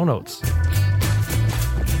in our show notes.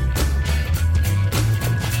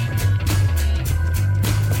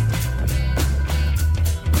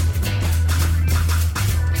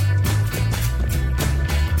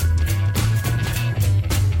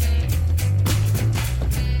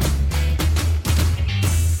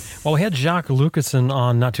 Well, we had Jacques Lucassen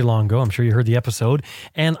on not too long ago. I'm sure you heard the episode.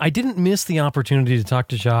 And I didn't miss the opportunity to talk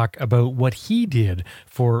to Jacques about what he did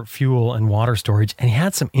for fuel and water storage. And he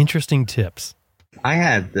had some interesting tips. I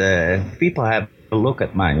had people have a look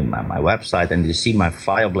at my website, and they see my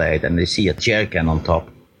Fireblade, and they see a jerry can on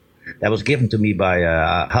top. That was given to me by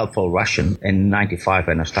a helpful Russian in 95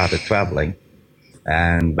 when I started traveling.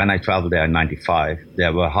 And when I traveled there in 95,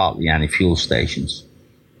 there were hardly any fuel stations.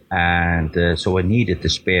 And so I needed the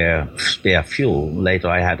spare fuel. Later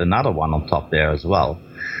I had another one on top there as well.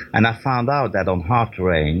 And I found out that on hard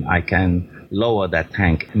terrain, I can lower that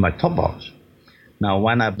tank in my top box. Now,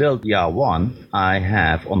 when I built the R1,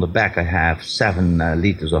 on the back I have 7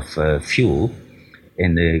 liters of fuel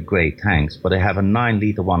in the gray tanks, but I have a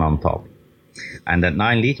 9-liter one on top. And that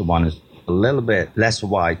 9-liter one is a little bit less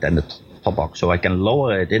wide than the top box, so I can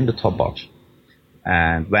lower it in the top box.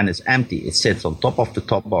 And when it's empty, it sits on top of the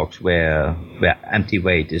top box where empty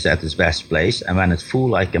weight is at its best place. And when it's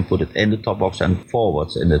full, I can put it in the top box and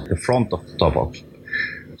forwards in the front of the top box.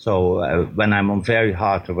 So when I'm on very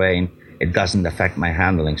hard terrain, it doesn't affect my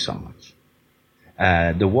handling so much.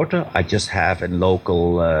 The water I just have in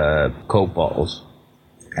local Coke bottles.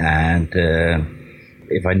 And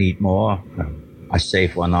if I need more, I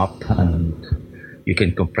save one up, and you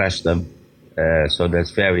can compress them. So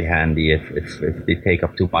that's very handy if they take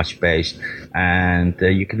up too much space. And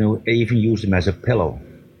you can even use them as a pillow.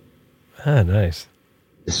 Ah, nice.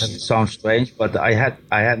 It sounds strange, but I had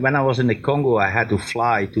when I was in the Congo, I had to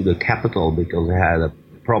fly to the capital because I had a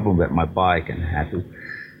problem with my bike, and I had to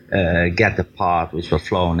get the part which was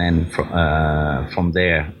flown in from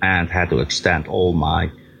there, and had to extend all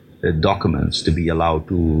my documents to be allowed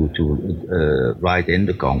to ride in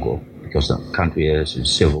the Congo, because the country is in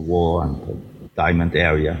civil war and diamond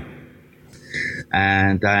area.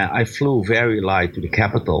 And I flew very light to the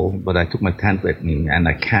capital, but I took my tent with me and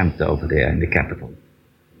I camped over there in the capital.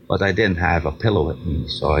 But I didn't have a pillow with me,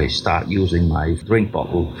 so I start using my drink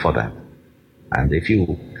bottle for that. And if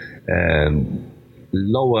you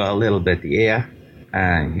lower a little bit the air,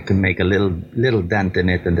 you can make a little dent in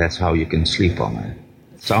it, and that's how you can sleep on it.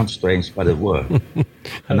 Sounds strange, but it works.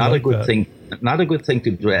 Another good thing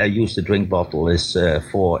to use the drink bottle is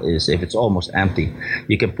if it's almost empty,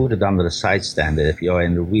 you can put it under the side stand if you're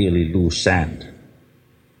in the really loose sand.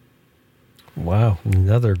 Wow,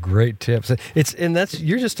 another great tip.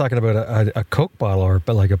 You're just talking about a Coke bottle, or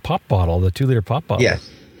like a pop bottle, the 2-liter pop bottle.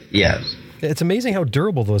 Yes. It's amazing how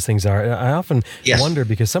durable those things are. I often wonder,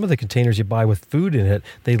 because some of the containers you buy with food in it,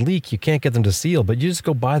 they leak. You can't get them to seal, but you just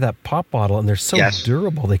go buy that pop bottle and they're so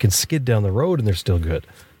durable. They can skid down the road and they're still good.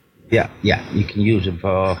 Yeah. You can use them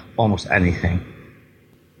for almost anything.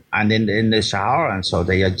 And in the Sahara and so,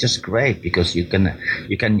 they are just great because you can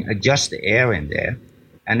adjust the air in there.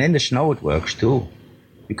 And in the snow it works too.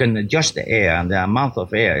 You can adjust the air and the amount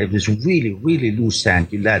of air. If it's really, really loose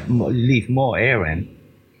sand, you leave more air in.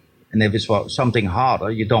 And if it's for something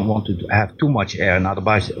harder, you don't want to have too much air, and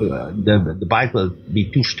otherwise the bike will be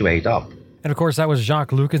too straight up. And of course, that was Jacques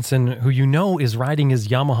Lucanson, who you know is riding his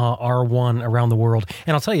Yamaha R1 around the world.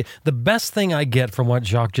 And I'll tell you, the best thing I get from what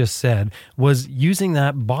Jacques just said was using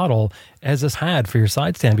that bottle as a pad for your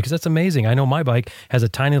side stand, because that's amazing. I know my bike has a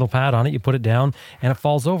tiny little pad on it. You put it down and it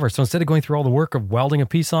falls over. So instead of going through all the work of welding a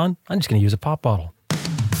piece on, I'm just going to use a pop bottle.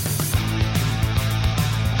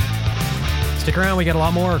 Stick around. We got a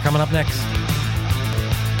lot more coming up next.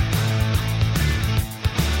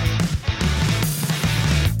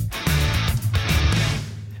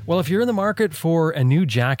 Well, if you're in the market for a new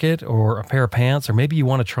jacket or a pair of pants, or maybe you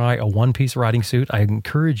want to try a one-piece riding suit, I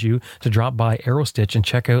encourage you to drop by Aerostitch and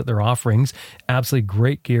check out their offerings. Absolutely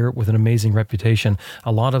great gear with an amazing reputation.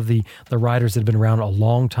 A lot of the riders that have been around a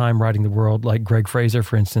long time riding the world, like Greg Fraser,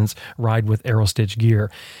 for instance, ride with Aerostitch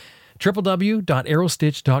gear.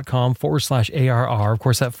 www.aerostitch.com/ARR. Of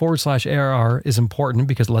course, that /ARR is important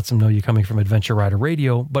because it lets them know you're coming from Adventure Rider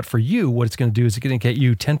Radio. But for you, what it's going to do is it's going to get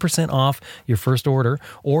you 10% off your first order,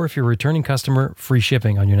 or if you're a returning customer, free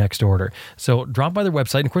shipping on your next order. So drop by their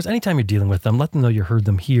website. And of course, anytime you're dealing with them, let them know you heard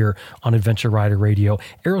them here on Adventure Rider Radio.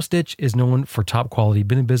 Aerostitch is known for top quality.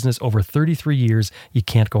 Been in business over 33 years. You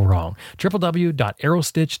can't go wrong.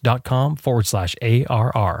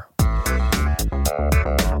 www.aerostitch.com/ARR.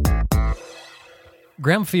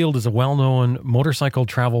 Graham Field is a well-known motorcycle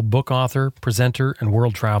travel book author, presenter, and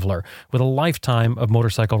world traveler with a lifetime of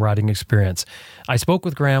motorcycle riding experience. I spoke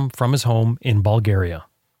with Graham from his home in Bulgaria.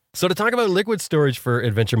 So to talk about liquid storage for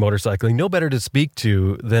adventure motorcycling, no better to speak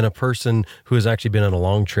to than a person who has actually been on a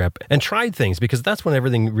long trip and tried things, because that's when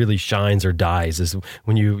everything really shines or dies, is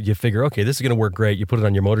when you figure, okay, this is going to work great. You put it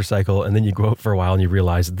on your motorcycle and then you go out for a while and you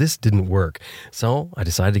realize this didn't work. So I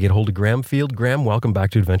decided to get a hold of Graham Field. Graham, welcome back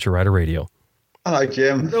to Adventure Rider Radio. Hi,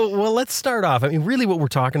 Jim. So, well, let's start off. I mean, really what we're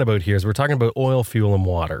talking about here is we're talking about oil, fuel, and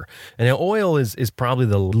water. And oil is probably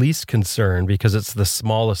the least concern because it's the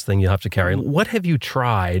smallest thing you have to carry. What have you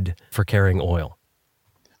tried for carrying oil?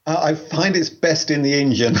 I find it's best in the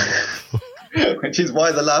engine, which is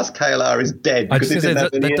why the last KLR is dead.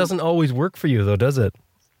 That doesn't always work for you, though, does it?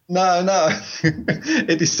 No.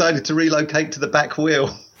 It decided to relocate to the back wheel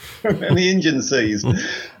and the engine seized.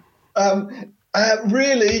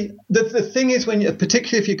 Really, the thing is,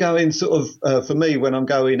 particularly if you're going sort of, for me, when I'm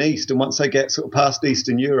going east, and once I get sort of past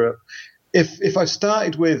Eastern Europe, if I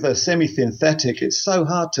started with a semi-synthetic, it's so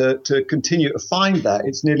hard to continue to find that.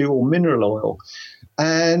 It's nearly all mineral oil.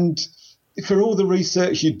 And for all the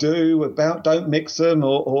research you do about don't mix them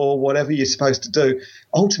or whatever you're supposed to do,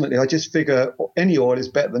 ultimately I just figure any oil is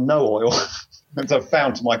better than no oil, as I've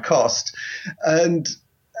found to my cost. And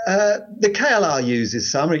the KLR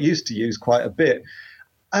uses some. It used to use quite a bit.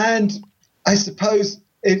 And I suppose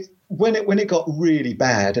when it got really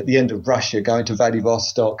bad at the end of Russia, going to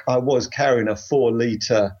Vladivostok, I was carrying a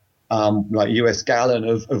 4-litre US gallon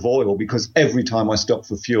of oil, because every time I stopped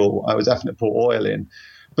for fuel, I was having to put oil in.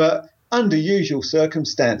 But under usual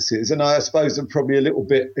circumstances, and I suppose I'm probably a little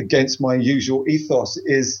bit against my usual ethos,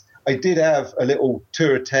 is I did have a little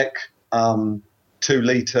Touratech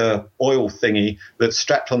 2-litre oil thingy that's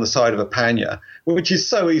strapped on the side of a pannier, which is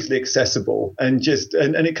so easily accessible, and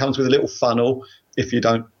it comes with a little funnel if you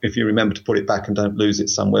remember to put it back and don't lose it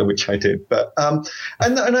somewhere, which I did. But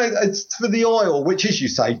it's for the oil, which, as you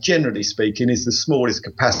say, generally speaking, is the smallest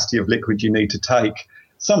capacity of liquid you need to take.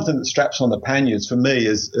 Something that straps on the panniers for me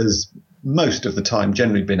is most of the time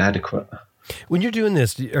generally been adequate. When you're doing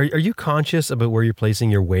this, are you conscious about where you're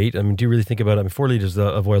placing your weight? I mean, do you really think about it? I mean, 4 liters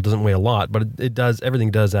of oil doesn't weigh a lot, but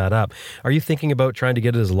everything does add up. Are you thinking about trying to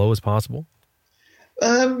get it as low as possible?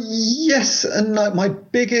 Yes, and my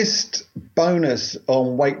biggest bonus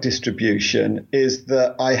on weight distribution is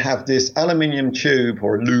that I have this aluminium tube,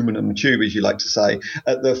 or aluminum tube, as you like to say,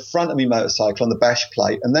 at the front of my motorcycle on the bash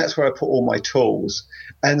plate, and that's where I put all my tools.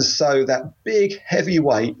 And so that big heavy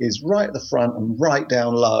weight is right at the front and right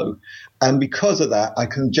down low. And because of that, I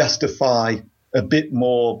can justify a bit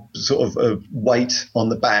more sort of weight on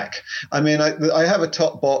the back. I mean, I have a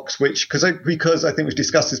top box, because I think we've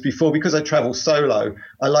discussed this before, because I travel solo,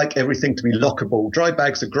 I like everything to be lockable. Dry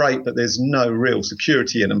bags are great, but there's no real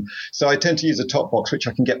security in them. So I tend to use a top box, which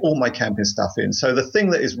I can get all my camping stuff in. So the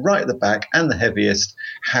thing that is right at the back and the heaviest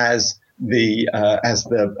has as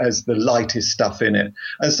the lightest stuff in it.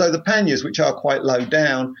 And so the panniers, which are quite low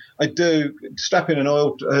down, I do strap in an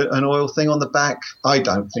oil thing on the back. I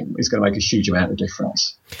don't think it's going to make a huge amount of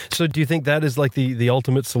difference. So do you think that is like the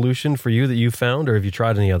ultimate solution for you that you've found, or have you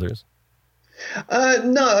tried any others?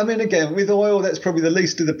 No, I mean, again, with oil, that's probably the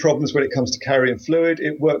least of the problems when it comes to carrying fluid.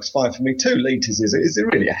 It works fine for me. 2 litres is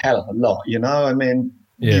really a hell of a lot, you know? I mean,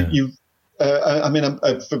 yeah.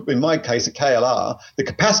 in my case, a KLR, the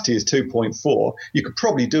capacity is 2.4. You could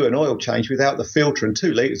probably do an oil change without the filter, and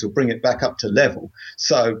 2 litres will bring it back up to level.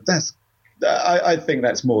 So I think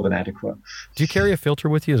that's more than adequate. Do you carry a filter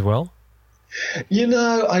with you as well?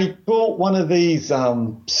 I bought one of these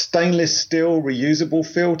stainless steel reusable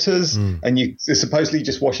filters, and you supposedly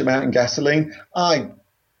just wash them out in gasoline.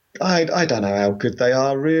 I don't know how good they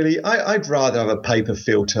are, really. I'd rather have a paper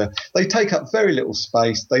filter. They take up very little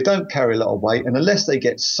space. They don't carry a lot of weight. And unless they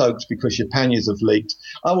get soaked because your panniers have leaked,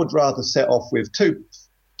 I would rather set off with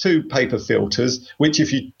two paper filters, which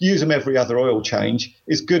if you use them every other oil change,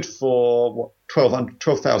 is good for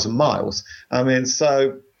 12,000 miles.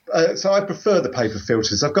 So I prefer the paper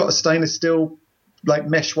filters. I've got a stainless steel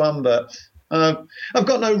mesh one, but I've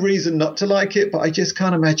got no reason not to like it, but I just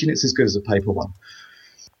can't imagine it's as good as a paper one.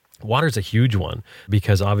 Water is a huge one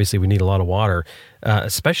because obviously we need a lot of water,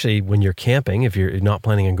 especially when you're camping. If you're not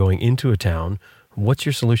planning on going into a town, what's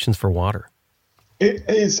your solutions for water? It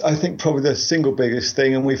is, I think, probably the single biggest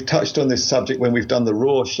thing, and we've touched on this subject when we've done the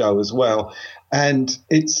Raw show as well, and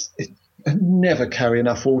it's never carry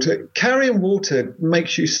enough water. Carrying water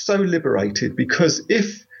makes you so liberated, because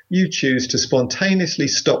if you choose to spontaneously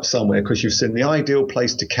stop somewhere because you've seen the ideal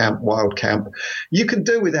place to camp, wild camp, you can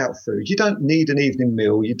do without food. You don't need an evening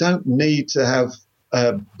meal. You don't need to have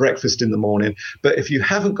breakfast in the morning. But if you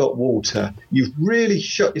haven't got water, you've really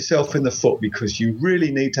shot yourself in the foot, because you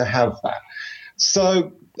really need to have that.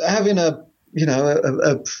 So having a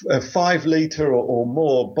 5 litre or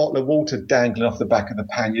more bottle of water dangling off the back of the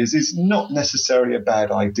panniers is not necessarily a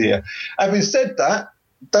bad idea. Having said that,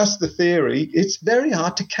 that's the theory. It's very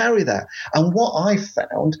hard to carry that. And what I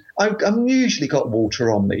found, I'm usually got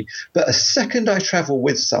water on me, but a second I travel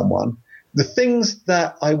with someone, the things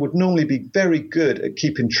that I would normally be very good at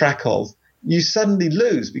keeping track of, you suddenly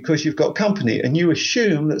lose because you've got company, and you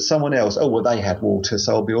assume that someone else, they had water,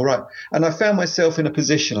 so I'll be all right. And I found myself in a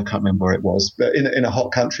position, I can't remember where it was, but in a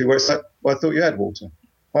hot country where it's like, I thought you had water.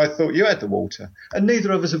 I thought you had the water, and neither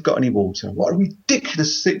of us have got any water. What a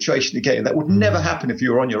ridiculous situation to get in. That would never happen if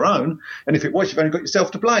you were on your own, and if it was, you've only got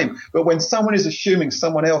yourself to blame. But when someone is assuming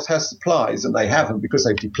someone else has supplies and they haven't because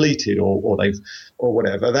they've depleted or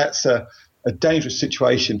whatever, that's a dangerous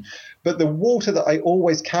situation. But the water that I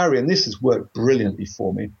always carry, and this has worked brilliantly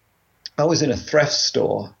for me, I was in a thrift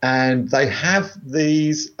store, and they have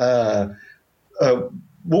these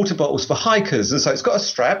water bottles for hikers. And so it's got a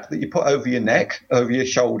strap that you put over your neck, over your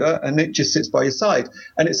shoulder, and it just sits by your side.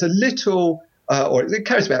 And it's a little, it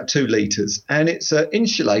carries about 2 litres, and it's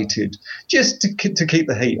insulated just to keep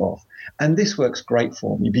the heat off. And this works great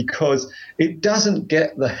for me because it doesn't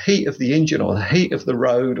get the heat of the engine or the heat of the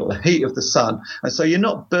road or the heat of the sun. And so you're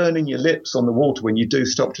not burning your lips on the water when you do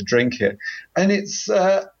stop to drink it. And it's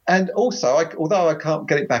and also, although I can't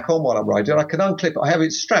get it back on while I'm riding, I can unclip it. I have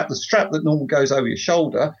it strapped. The strap that normally goes over your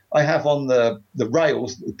shoulder, I have on the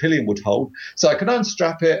rails that the pillion would hold. So I can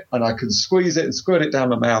unstrap it, and I can squeeze it and squirt it down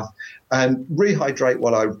my mouth and rehydrate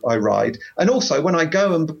while I ride. And also, when I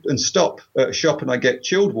go and stop at a shop and I get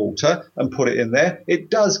chilled water and put it in there, it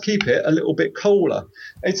does keep it a little bit cooler.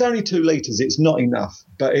 It's only 2 litres. It's not enough,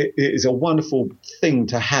 but it is a wonderful thing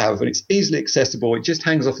to have, and it's easily accessible. It just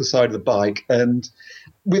hangs off the side of the bike, and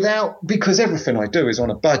because everything I do is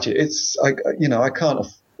on a budget. I can't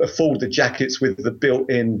afford the jackets with the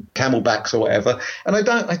built-in camelbacks or whatever, and I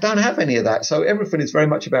don't have any of that. So everything is very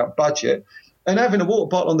much about budget. And having a water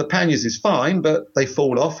bottle on the panniers is fine, but they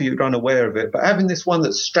fall off. You're unaware of it. But having this one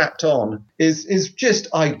that's strapped on is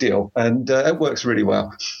just ideal, and it works really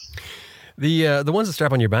well. The ones that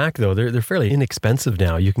strap on your back, though, they're fairly inexpensive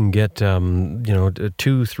now. You can get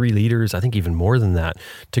 2-3 liters, I think even more than that,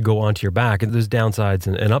 to go onto your back. And there's downsides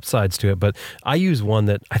and upsides to it. But I use one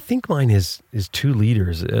that I think mine is 2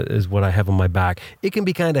 liters is what I have on my back. It can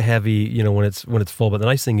be kind of heavy, when it's full. But the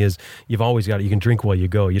nice thing is you've always got it. You can drink while you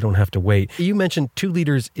go. You don't have to wait. You mentioned 2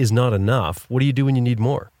 liters is not enough. What do you do when you need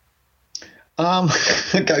more? Go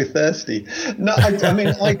thirsty. No,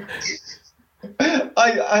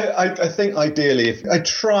 I think ideally, if I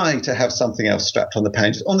try to have something else strapped on the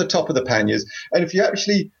panniers, on the top of the panniers, and if you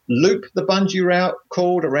actually loop the bungee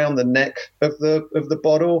cord around the neck of the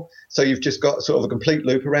bottle, so you've just got sort of a complete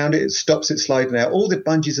loop around it, it stops it sliding out. All the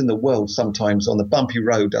bungees in the world sometimes on the bumpy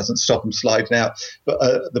road doesn't stop them sliding out, but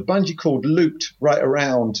the bungee cord looped right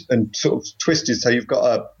around and sort of twisted, so you've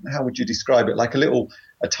got how would you describe it, like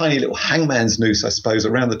a tiny little hangman's noose, I suppose,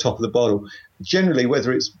 around the top of the bottle. generally,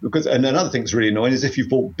 whether it's because, and another thing that's really annoying is if you've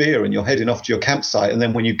bought beer and you're heading off to your campsite, and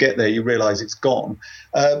then when you get there, you realise it's gone.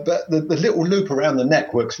 But the little loop around the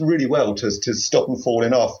neck works really well to stop them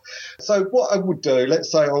falling off. So what I would do,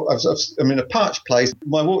 let's say I'm in a parched place,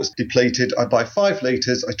 my water's depleted, I buy 5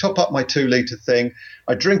 litres, I top up my 2 litre thing,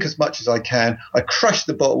 I drink as much as I can, I crush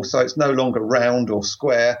the bottle so it's no longer round or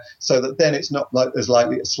square, so that then it's not as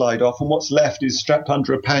likely to slide off, and what's left is strapped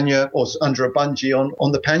under a pannier or under a bungee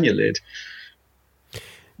on the pannier lid.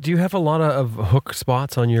 Do you have a lot of hook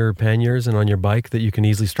spots on your panniers and on your bike that you can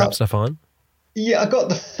easily strap stuff on? Yeah, I got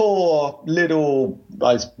the 4 little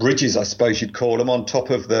bridges, I suppose you'd call them, on top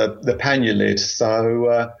of the pannier lid.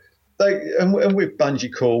 So and with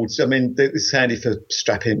bungee cords, I mean, it's handy for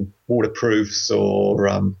strapping waterproofs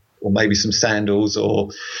or maybe some sandals or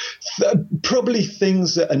probably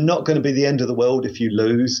things that are not going to be the end of the world if you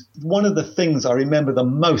lose. One of the things I remember the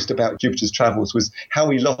most about Jupiter's Travels was how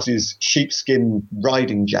he lost his sheepskin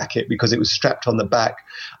riding jacket because it was strapped on the back.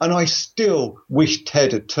 And I still wish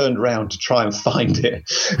Ted had turned around to try and find it.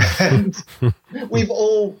 And we've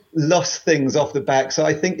all lost things off the back. So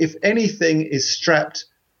I think if anything is strapped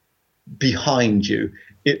behind you,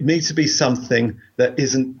 it needs to be something that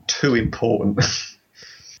isn't too important.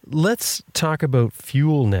 Let's talk about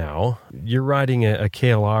fuel now. You're riding a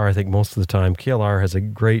KLR, I think, most of the time. KLR has a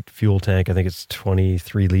great fuel tank. I think it's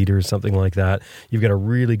 23 liters, something like that. You've got a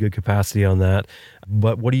really good capacity on that.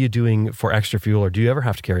 But what are you doing for extra fuel, or do you ever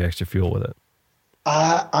have to carry extra fuel with it?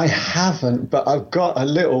 I haven't, but I've got a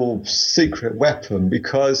little secret weapon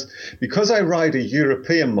because I ride a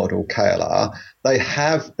European model KLR. They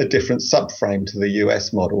have a different subframe to the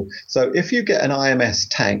US model. So if you get an IMS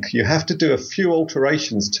tank, you have to do a few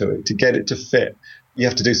alterations to it to get it to fit. You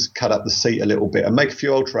have to cut up the seat a little bit and make a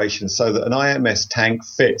few alterations so that an IMS tank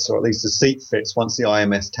fits, or at least the seat fits once the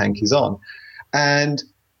IMS tank is on. And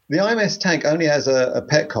the IMS tank only has a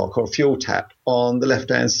petcock or a fuel tap on the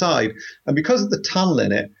left-hand side. And because of the tunnel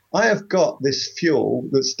in it, I have got this fuel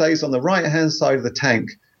that stays on the right-hand side of the tank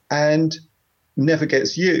and never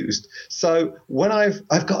gets used. So when I've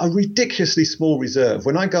got a ridiculously small reserve.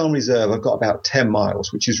 When I go on reserve, I've got about 10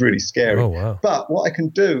 miles, which is really scary. Oh, wow. But what I can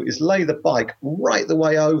do is lay the bike right the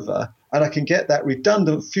way over, and I can get that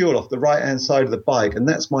redundant fuel off the right-hand side of the bike, and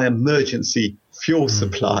that's my emergency fuel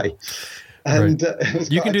supply. And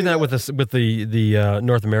right. You can do that with the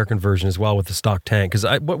North American version as well with the stock tank.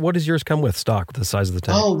 Because what does yours come with stock, the size of the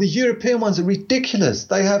tank? Oh, the European ones are ridiculous.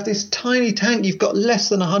 They have this tiny tank. You've got less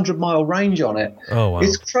than 100-mile range on it. Oh, wow.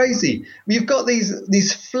 It's crazy. You've got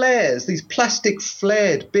these flares, these plastic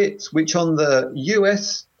flared bits, which on the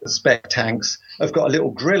US spec tanks have got a little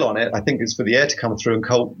grill on it. I think it's for the air to come through and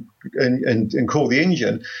cool the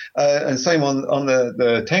engine. And same on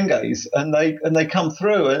the Tengays, and they come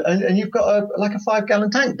through, and you've got a 5-gallon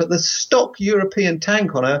tank. But the stock European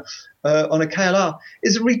tank on a KLR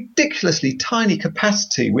is a ridiculously tiny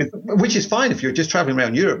capacity, which is fine if you're just traveling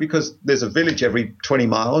around Europe because there's a village every 20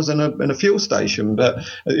 miles and a fuel station. But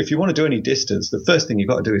if you want to do any distance, the first thing you've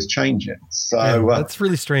got to do is change it. So that's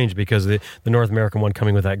really strange because the North American one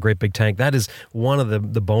coming with that great big tank, that is one of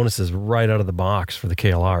the bonuses right out of the box for the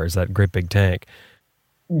KLR is that great big tank.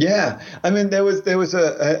 Yeah, I mean, there was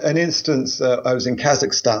an instance. I was in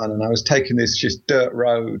Kazakhstan and I was taking this just dirt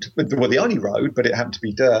road, well, the only road, but it happened to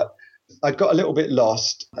be dirt. I'd got a little bit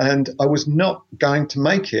lost and I was not going to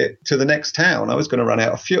make it to the next town. I was going to run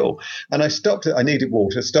out of fuel. And I stopped. I needed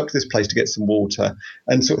water, stopped at this place to get some water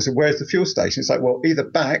and sort of said, where's the fuel station? It's like, well, either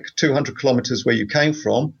back 200 kilometers where you came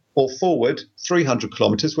from or forward 300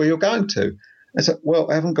 kilometers where you're going to. I said,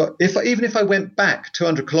 well, I haven't got, even if I went back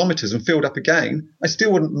 200 kilometers and filled up again, I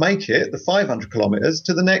still wouldn't make it the 500 kilometers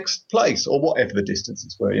to the next place or whatever the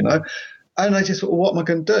distances were, you know. And I just thought, well, what am I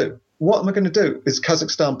going to do? What am I going to do? Is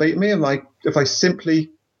Kazakhstan beat me? If I simply,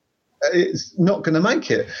 it's not going to make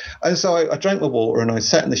it. And so I drank my water and I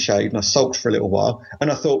sat in the shade and I sulked for a little while. And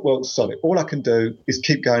I thought, well, sorry, all I can do is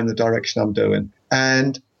keep going the direction I'm doing.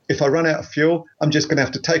 And if I run out of fuel, I'm just going to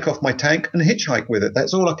have to take off my tank and hitchhike with it.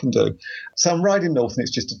 That's all I can do. So I'm riding north and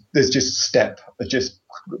there's just steppe, just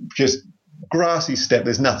grassy steppe.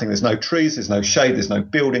 There's nothing. There's no trees. There's no shade. There's no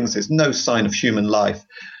buildings. There's no sign of human life.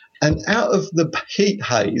 And out of the heat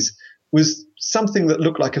haze was something that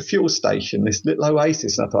looked like a fuel station, this little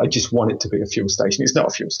oasis. And I thought, I just want it to be a fuel station. It's not a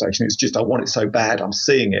fuel station. It's just I want it so bad. I'm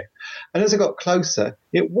seeing it. And as I got closer,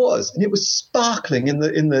 it was, and it was sparkling in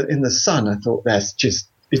the sun. I thought, that's just,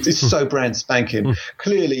 it's so brand spanking.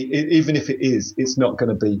 Clearly, even if it is, it's not going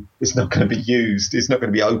to be used. It's not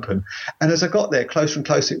going to be open. And as I got there closer and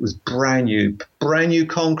closer, it was brand new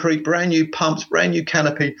concrete, brand new pumps, brand new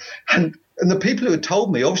canopy, and And the people who had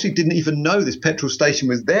told me obviously didn't even know this petrol station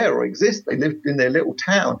was there or exist. They lived in their little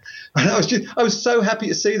town. And I was so happy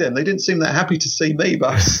to see them. They didn't seem that happy to see me, but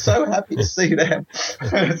I was so happy to see them.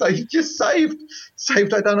 And so you just saved,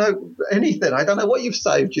 I don't know, anything. I don't know what you've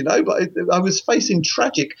saved, but I was facing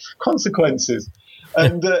tragic consequences.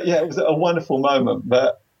 And it was a wonderful moment.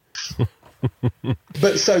 But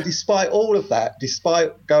so despite all of that,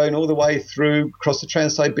 despite going all the way through, across the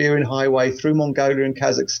Trans-Siberian Highway, through Mongolia and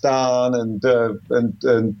Kazakhstan and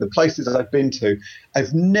the places I've been to,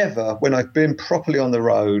 I've never, when I've been properly on the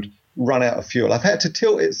road, run out of fuel. I've had to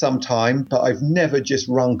tilt it sometime, but I've never just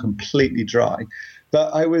run completely dry.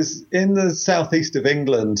 But I was in the southeast of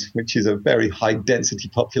England, which is a very high-density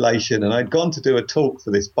population, and I'd gone to do a talk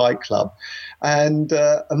for this bike club. And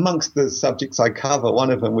amongst the subjects I cover, one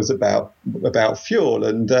of them was about fuel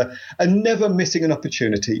and never missing an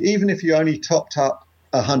opportunity, even if you only topped up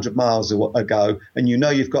 100 miles ago and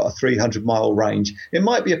you've got a 300-mile range. It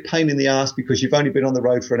might be a pain in the ass because you've only been on the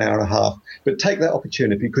road for an hour and a half, but take that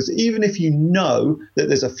opportunity, because even if you know that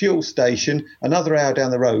there's a fuel station another hour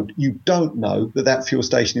down the road, you don't know that fuel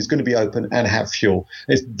station is going to be open and have fuel.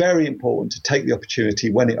 It's very important to take the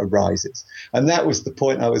opportunity when it arises. And that was the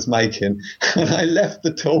point I was making. And I left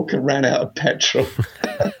the talk and ran out of petrol.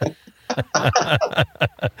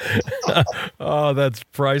 Oh, that's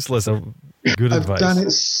priceless. Good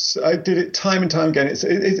advice. I did it time and time again. It's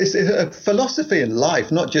a philosophy in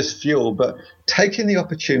life, not just fuel, but taking the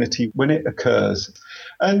opportunity when it occurs.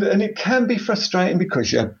 And it can be frustrating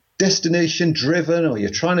because you're destination driven, or you're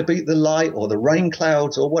trying to beat the light or the rain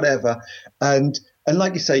clouds or whatever. And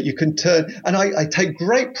like you say, you can turn. And I take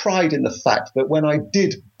great pride in the fact that when I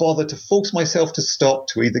did bother to force myself to stop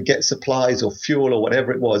to either get supplies or fuel or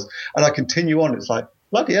whatever it was, and I continue on, it's like,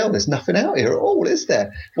 bloody hell, there's nothing out here at all, is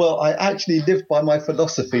there? Well, I actually lived by my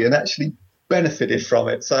philosophy and actually benefited from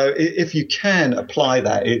it. So if you can apply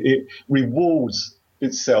that, it rewards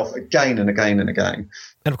itself again and again and again.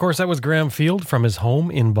 And of course, that was Graham Field from his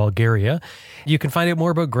home in Bulgaria. You can find out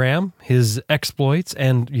more about Graham, his exploits,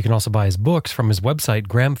 and you can also buy his books from his website,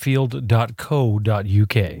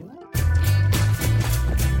 grahamfield.co.uk.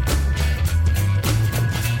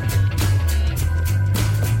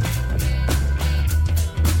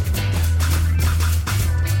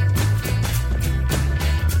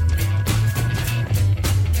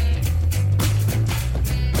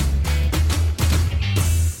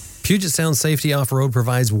 Puget Sound Safety Off-Road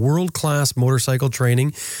provides world-class motorcycle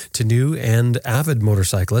training to new and avid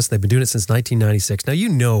motorcyclists. They've been doing it since 1996. Now, you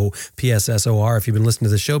know PSSOR if you've been listening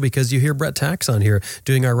to the show because you hear Brett Tax on here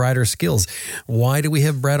doing our rider skills. Why do we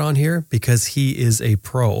have Brett on here? Because he is a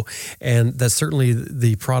pro. And that's certainly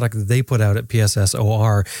the product that they put out at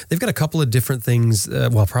PSSOR. They've got a couple of different things,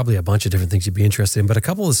 probably a bunch of different things you'd be interested in, but a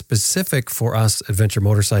couple of specific for us adventure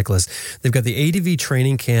motorcyclists. They've got the ADV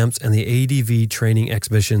training camps and the ADV training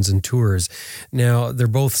exhibitions and tours. Now, they're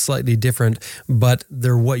both slightly different, but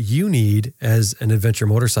they're what you need as an adventure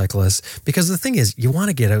motorcyclist, because the thing is, you want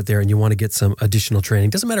to get out there and you want to get some additional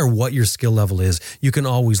training. Doesn't matter what your skill level is, you can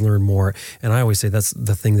always learn more. And I always say that's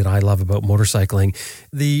the thing that I love about motorcycling.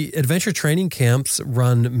 The adventure training camps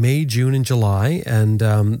run May, June, and July, and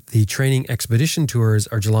the training expedition tours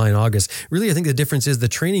are July and August. Really, I think the difference is the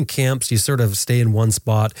training camps, you sort of stay in one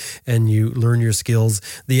spot and you learn your skills.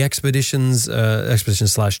 The expeditions /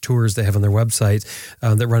 tours they have on their website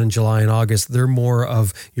that run in July and August, they're more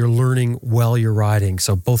of you're learning while you're riding.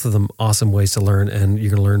 So both of them awesome ways to learn, and you're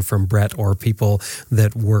going to learn from Brett or people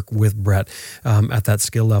that work with Brett at that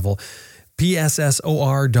skill level.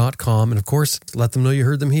 PSSOR.com, and of course, let them know you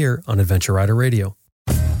heard them here on Adventure Rider Radio.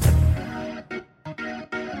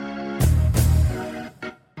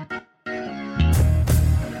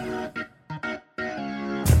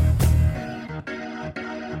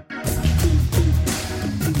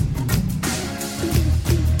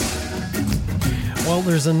 Well,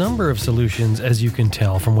 there's a number of solutions, as you can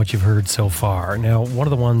tell from what you've heard so far. Now, one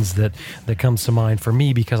of the ones that comes to mind for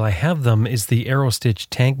me, because I have them, is the AeroStitch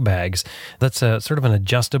tank bags. That's a sort of an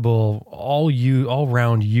adjustable,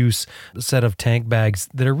 all-round use set of tank bags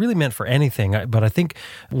that are really meant for anything. But I think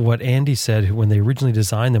what Andy said when they originally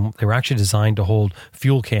designed them, they were actually designed to hold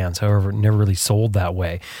fuel cans. However, never really sold that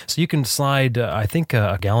way. So you can slide, I think,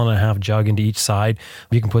 a gallon and a half jug into each side.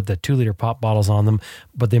 You can put the 2-liter pop bottles on them.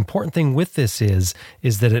 But the important thing with this is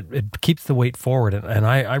is that it keeps the weight forward. And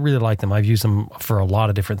I really like them. I've used them for a lot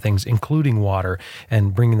of different things, including water,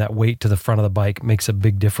 and bringing that weight to the front of the bike makes a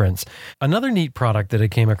big difference. Another neat product that I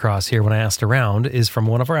came across here when I asked around is from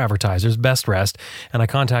one of our advertisers, Best Rest. And I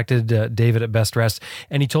contacted David at Best Rest,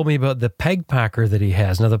 and he told me about the peg packer that he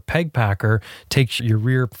has. Now, the peg packer takes your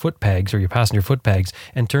rear foot pegs or your passenger foot pegs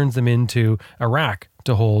and turns them into a rack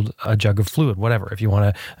to hold a jug of fluid, whatever. If you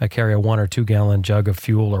want to carry a 1 or 2 gallon jug of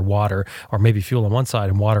fuel or water, or maybe fuel on one side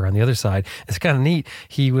and water on the other side, it's kind of neat.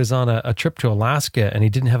 He was on a trip to Alaska and he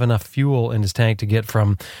didn't have enough fuel in his tank to get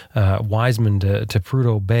from Wiseman to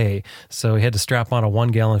Prudhoe Bay. So he had to strap on a 1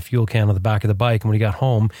 gallon fuel can on the back of the bike. And when he got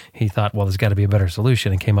home, he thought, well, there's got to be a better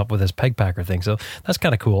solution, and came up with this peg packer thing. So that's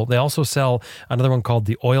kind of cool. They also sell another one called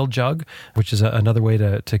the oil jug, which is another way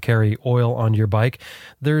to carry oil on your bike.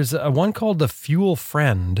 There's one called the Fuel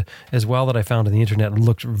Friend as well that I found on the internet. It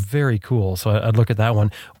looked very cool, so I'd look at that one.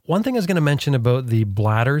 One thing I was going to mention about the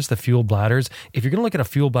bladders, the fuel bladders, if you're going to look at a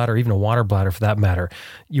fuel bladder, or even a water bladder for that matter,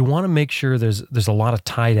 you want to make sure there's a lot of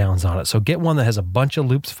tie downs on it. So get one that has a bunch of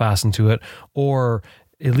loops fastened to it, or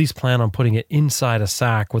at least plan on putting it inside a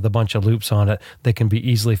sack with a bunch of loops on it that can be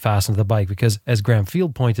easily fastened to the bike. Because as Graham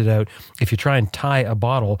Field pointed out, if you try and tie a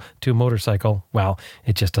bottle to a motorcycle, well,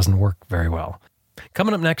 it just doesn't work very well.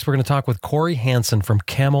 Coming up next, we're going to talk with Corey Hansen from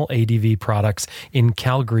Camel ADV Products in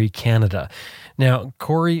Calgary, Canada. Now,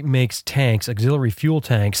 Corey makes tanks, auxiliary fuel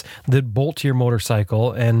tanks, that bolt to your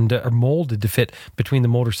motorcycle and are molded to fit between the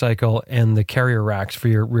motorcycle and the carrier racks for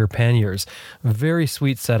your rear panniers. Very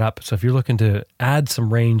sweet setup. So if you're looking to add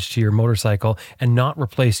some range to your motorcycle and not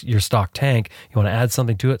replace your stock tank, you want to add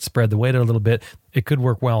something to it, spread the weight out a little bit, it could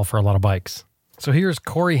work well for a lot of bikes. So here's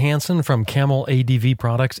Corey Hansen from Camel ADV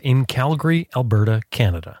Products in Calgary, Alberta,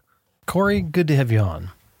 Canada. Corey, good to have you on.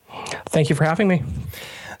 Thank you for having me.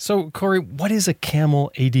 So, Corey, what is a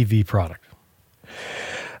Camel ADV product?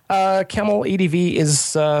 Camel ADV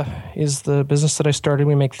is the business that I started.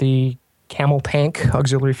 We make the Camel tank,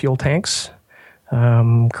 auxiliary fuel tanks.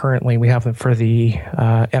 Currently, we have them for the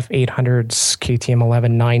F800s, KTM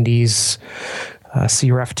 1190s,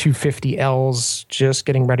 CRF 250Ls, just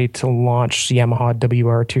getting ready to launch the Yamaha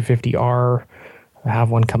WR250R. I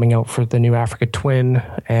have one coming out for the new Africa Twin,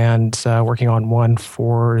 and working on one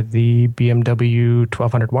for the BMW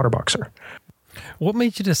 1200 Waterboxer. What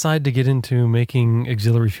made you decide to get into making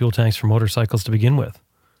auxiliary fuel tanks for motorcycles to begin with?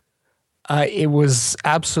 It was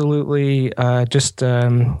absolutely just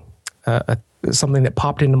something that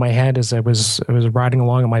popped into my head as I was riding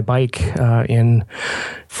along on my bike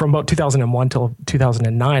from about 2001 till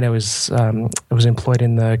 2009. I was employed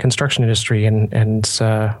in the construction industry and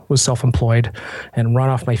was self-employed and run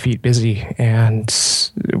off my feet busy. And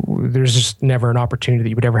there's just never an opportunity that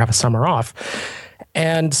you would ever have a summer off.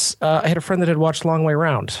 And I had a friend that had watched Long Way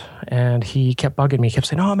Round, and he kept bugging me. He kept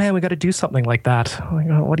saying, "Oh man, we got to do something like that." I'm like,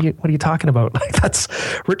 "Oh, what are you talking about? Like, that's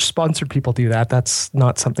rich sponsored people do that. That's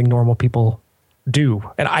not something normal people do."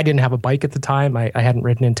 And I didn't have a bike at the time. I hadn't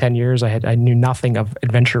ridden in 10 years. I knew nothing of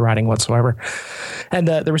adventure riding whatsoever. And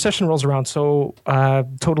the recession rolls around, so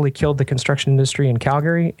totally killed the construction industry in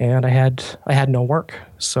Calgary, and I had no work.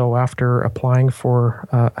 So after applying for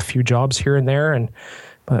a few jobs here and there, and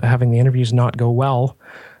having the interviews not go well,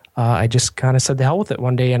 I just kind of said the hell with it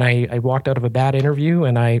one day, and I walked out of a bad interview,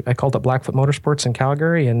 and I called up Blackfoot Motorsports in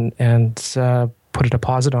Calgary and put a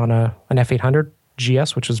deposit on an F800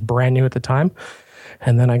 GS, which was brand new at the time.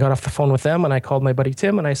 And then I got off the phone with them, and I called my buddy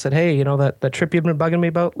Tim, and I said, "Hey, that trip you've been bugging me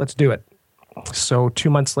about, let's do it." So 2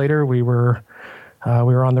 months later, we were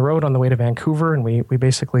on the road on the way to Vancouver, and we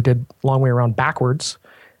basically did Long Way Around backwards.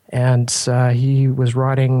 And he was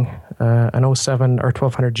riding an 07 or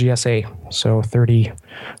 1200 GSA, so 30, I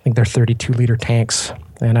think they're 32-liter tanks.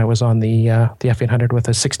 And I was on the F800 with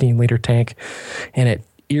a 16-liter tank, and it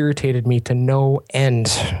irritated me to no end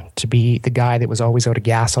to be the guy that was always out of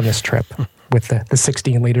gas on this trip with the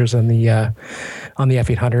 16 liters on the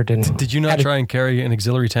F800. And did you not try and carry an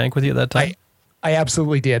auxiliary tank with you at that time? I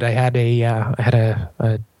absolutely did. I had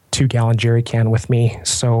a 2-gallon jerry can with me.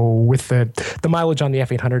 So with the mileage on the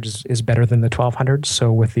F800 is better than the 1200.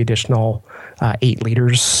 So with the additional 8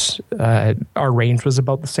 liters, our range was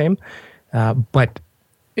about the same. But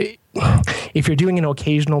if you're doing an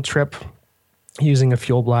occasional trip, using a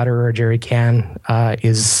fuel bladder or a jerry can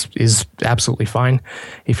is absolutely fine.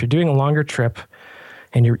 If you're doing a longer trip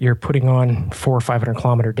and you're putting on 400 or 500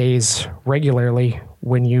 kilometer days regularly,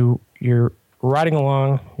 when you're riding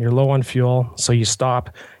along, you're low on fuel, so you stop,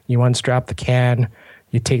 you unstrap the can,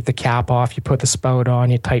 you take the cap off, you put the spout on,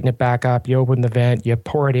 you tighten it back up, you open the vent, you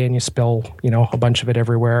pour it in, you spill, a bunch of it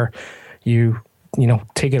everywhere. You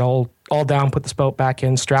take it all down, put the spout back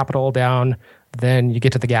in, strap it all down, then you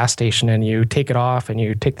get to the gas station and you take it off and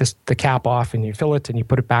you take the cap off and you fill it and you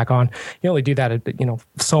put it back on. You only do that,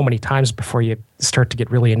 so many times before you start to get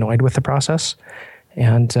really annoyed with the process.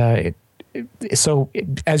 And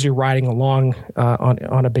as you're riding along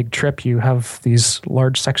on a big trip, you have these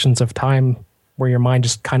large sections of time where your mind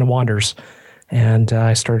just kind of wanders. And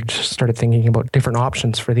I started thinking about different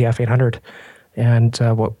options for the F800 and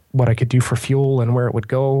what I could do for fuel and where it would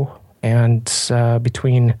go. And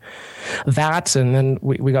between that and then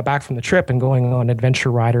we got back from the trip and going on Adventure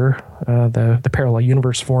Rider, the Parallel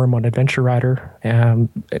Universe forum on Adventure Rider, and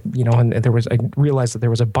I realized that there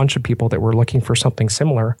was a bunch of people that were looking for something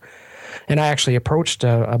similar. And I actually approached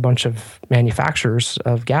a bunch of manufacturers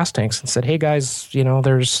of gas tanks and said, "Hey guys,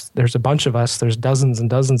 there's a bunch of us. There's dozens and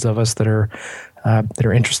dozens of us that are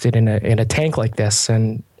interested in a tank like this."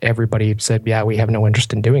 And everybody said, "Yeah, we have no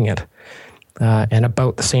interest in doing it." And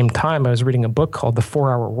about the same time, I was reading a book called The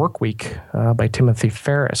 4-Hour Workweek by Timothy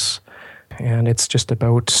Ferriss. And it's just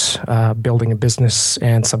about building a business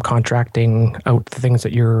and subcontracting out the things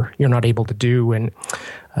that you're not able to do. And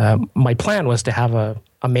my plan was to have a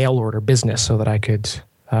mail order business so that I could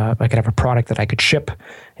have a product that I could ship,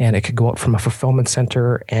 and it could go out from a fulfillment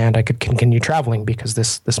center, and I could continue traveling because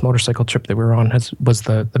this motorcycle trip that we were on was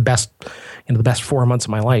the best 4 months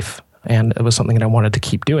of my life. And it was something that I wanted to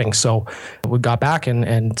keep doing. So we got back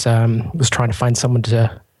and was trying to find someone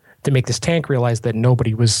to make this tank, realized that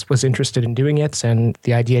nobody was interested in doing it. And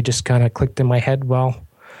the idea just kind of clicked in my head. Well,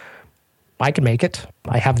 I can make it.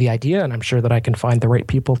 I have the idea, and I'm sure that I can find the right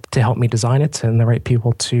people to help me design it and the right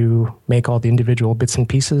people to make all the individual bits and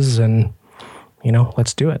pieces. And,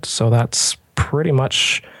 let's do it. So that's pretty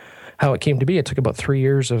much how it came to be. It took about 3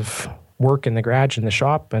 years of work in the garage, in the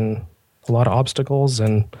shop, and a lot of obstacles,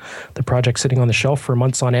 and the project sitting on the shelf for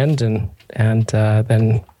months on end, and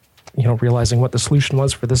then realizing what the solution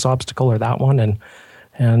was for this obstacle or that one,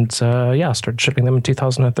 and started shipping them in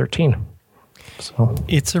 2013. So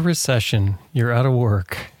it's a recession. You're out of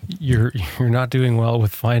work. You're not doing well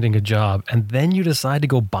with finding a job, and then you decide to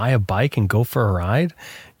go buy a bike and go for a ride.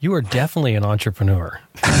 You are definitely an entrepreneur.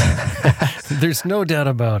 There's no doubt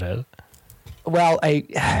about it. Well,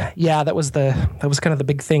 that was kind of the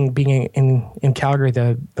big thing being in Calgary.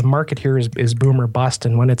 The market here is boom or bust,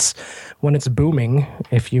 and when it's booming,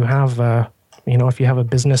 if you have a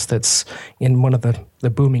business that's in one of the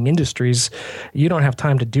booming industries, you don't have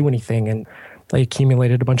time to do anything. And I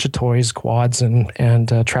accumulated a bunch of toys, quads,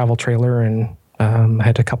 and a travel trailer, and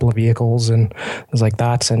had a couple of vehicles and things like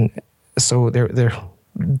that. And so there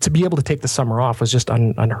to be able to take the summer off was just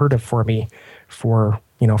unheard of for me for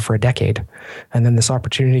a decade. And then this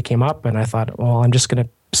opportunity came up, and I thought, well, I'm just going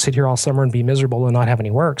to sit here all summer and be miserable and not have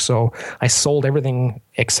any work. So I sold everything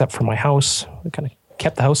except for my house. I kind of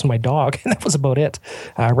kept the house and my dog, and that was about it.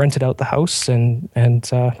 Rented out the house, and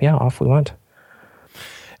off we went.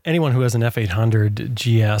 Anyone who has an F800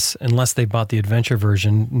 GS, unless they bought the adventure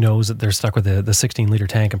version, knows that they're stuck with the 16-liter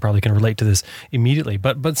tank and probably can relate to this immediately.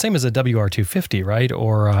 But same as a WR250, right?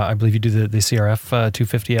 Or I believe you do the CRF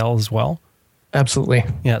 250L as well? Absolutely.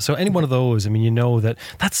 Yeah. So any one of those,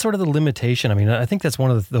 that's sort of the limitation. I think that's one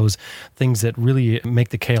of those things that really make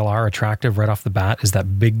the KLR attractive right off the bat is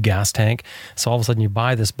that big gas tank. So all of a sudden you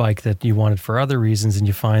buy this bike that you wanted for other reasons, and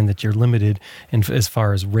you find that you're limited as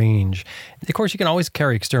far as range. Of course, you can always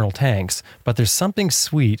carry external tanks, but there's something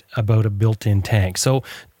sweet about a built-in tank. So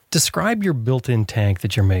describe your built-in tank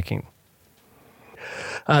that you're making.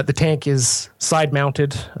 The tank is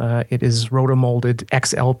side-mounted. It is rotomolded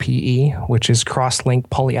XLPE, which is cross-linked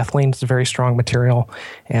polyethylene. It's a very strong material.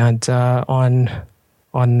 And on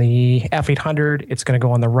the F800, it's going to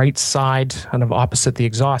go on the right side, kind of opposite the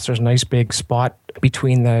exhaust. There's a nice big spot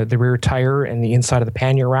between the rear tire and the inside of the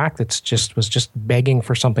pannier rack that was just begging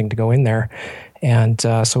for something to go in there. And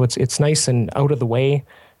so it's nice and out of the way.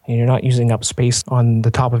 And you're not using up space on the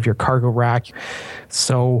top of your cargo rack.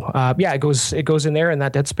 So, it goes in there in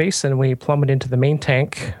that dead space, and we plumb it into the main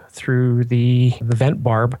tank through the vent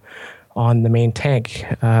barb on the main tank.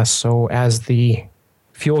 So as the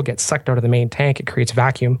fuel gets sucked out of the main tank, it creates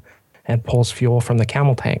vacuum and pulls fuel from the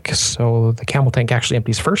camel tank. So the camel tank actually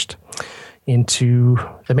empties first into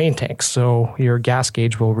the main tank. So your gas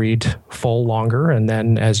gauge will read full longer, and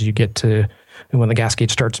then as you get to when the gas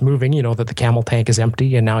gauge starts moving, you know that the camel tank is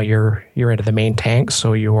empty, and now you're into the main tank.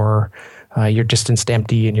 So your distanced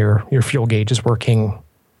empty, and your fuel gauge is working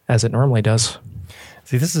as it normally does.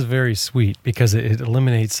 See, this is very sweet because it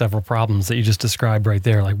eliminates several problems that you just described right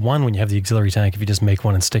there. Like one, when you have the auxiliary tank, if you just make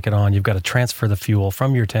one and stick it on, you've got to transfer the fuel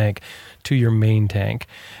from your tank to your main tank.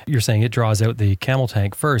 You're saying it draws out the Camel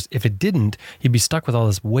tank first. If it didn't, you'd be stuck with all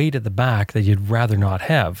this weight at the back that you'd rather not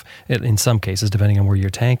have, in some cases, depending on where your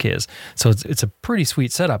tank is. So it's a pretty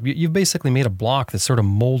sweet setup. You've basically made a block that's sort of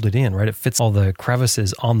molded in, right? It fits all the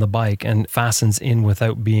crevices on the bike and fastens in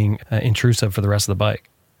without being intrusive for the rest of the bike.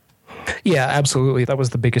 Yeah, absolutely. That was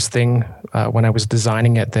the biggest thing when I was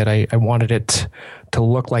designing it, that I wanted it to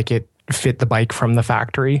look like it fit the bike from the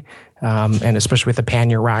factory. And especially with the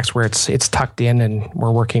pannier racks where it's tucked in, and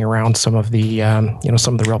we're working around some of the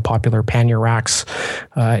some of the real popular pannier racks.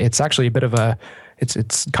 It's actually a bit of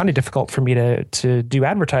it's kind of difficult for me to do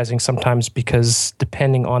advertising sometimes, because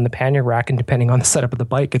depending on the pannier rack and depending on the setup of the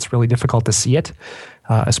bike, it's really difficult to see it,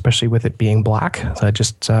 especially with it being black. So it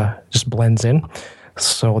just blends in.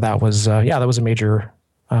 So that was a major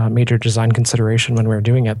design consideration when we were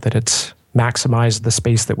doing it, that it's maximized the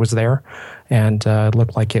space that was there and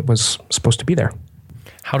looked like it was supposed to be there.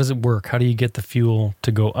 How does it work? How do you get the fuel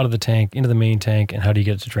to go out of the tank into the main tank, and how do you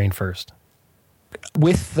get it to drain first?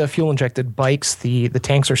 With the fuel-injected bikes, the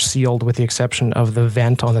tanks are sealed with the exception of the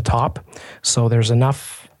vent on the top. So there's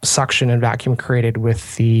enough suction and vacuum created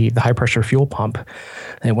with the high-pressure fuel pump.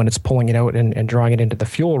 And when it's pulling it out and drawing it into the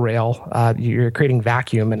fuel rail, you're creating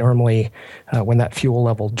vacuum. And normally when that fuel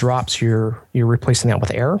level drops, you're replacing that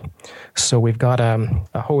with air. So we've got a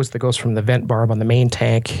hose that goes from the vent barb on the main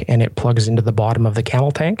tank, and it plugs into the bottom of the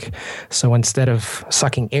Camel tank. So instead of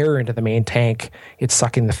sucking air into the main tank, it's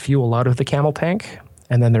sucking the fuel out of the Camel tank.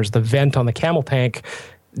 And then there's the vent on the Camel tank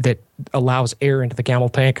that allows air into the Camel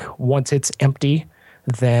tank. Once it's empty,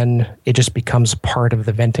 then it just becomes part of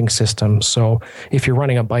the venting system. So if you're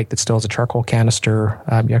running a bike that still has a charcoal canister,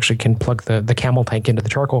 you actually can plug the Camel tank into the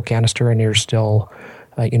charcoal canister, and you're still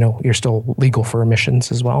legal for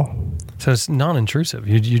emissions as well. So it's non-intrusive.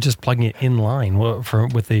 You're just plugging it in line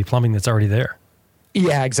with the plumbing that's already there.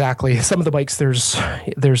 Yeah, exactly. Some of the bikes, there's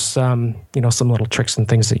some little tricks and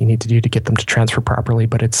things that you need to do to get them to transfer properly,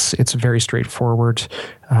 but it's very straightforward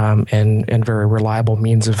and very reliable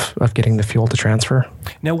means of getting the fuel to transfer.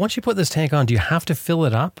 Now, once you put this tank on, do you have to fill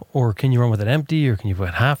it up, or can you run with it empty, or can you put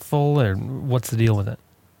it half full, or what's the deal with it?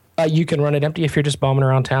 You can run it empty if you're just bombing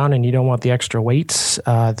around town and you don't want the extra weight.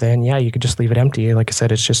 Then you could just leave it empty. Like I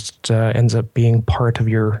said, it's just ends up being part of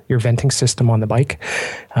your venting system on the bike.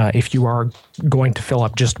 If you are going to fill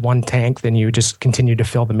up just one tank, then you just continue to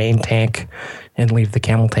fill the main tank and leave the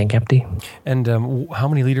Camel tank empty. And how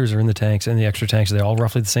many liters are in the tanks and the extra tanks? Are they all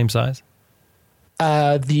roughly the same size?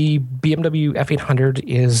 The BMW F800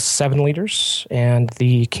 is 7 liters, and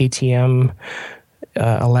the KTM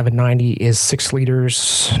 1190 is 6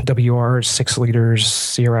 liters, WR is 6 liters,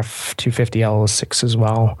 CRF 250L is 6 as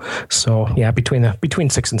well. So yeah, between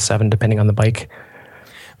 6 and 7 depending on the bike.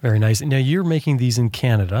 Very nice. Now you're making these in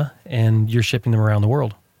Canada and you're shipping them around the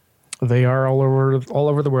world. They are all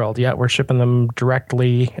over the world. Yeah, we're shipping them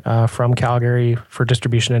directly from Calgary for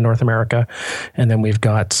distribution in North America, and then we've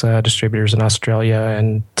got distributors in Australia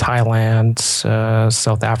and Thailand,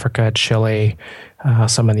 South Africa, Chile,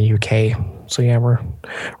 some in the UK. So yeah, we're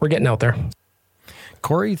getting out there.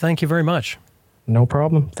 Corey, thank you very much. No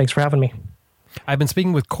problem. Thanks for having me. I've been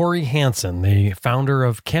speaking with Corey Hansen, the founder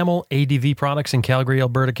of Camel ADV Products in Calgary,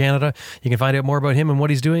 Alberta, Canada. You can find out more about him and what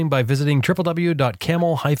he's doing by visiting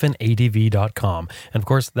www.camel-adv.com. And of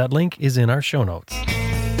course, that link is in our show notes.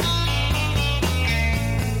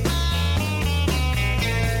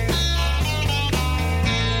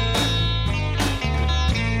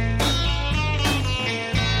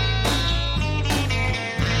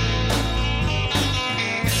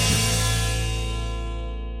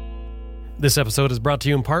 This episode is brought to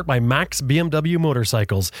you in part by Max BMW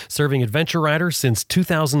Motorcycles, serving adventure riders since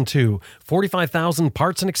 2002. 45,000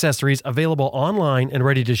 parts and accessories available online and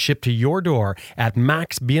ready to ship to your door at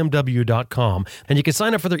maxbmw.com. And you can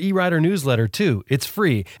sign up for their e-rider newsletter too. It's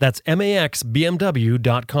free. That's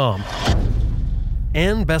maxbmw.com.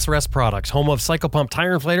 And Best Rest Products, home of Cycle Pump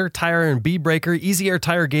Tire Inflator, Tire and Bead Breaker, Easy Air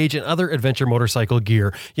Tire Gauge, and other adventure motorcycle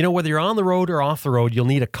gear. You know, whether you're on the road or off the road, you'll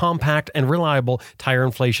need a compact and reliable tire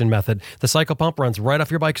inflation method. The Cycle Pump runs right off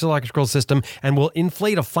your bike's electrical system and will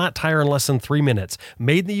inflate a flat tire in less than 3 minutes.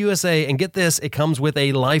 Made in the USA, and get this, it comes with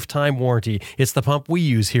a lifetime warranty. It's the pump we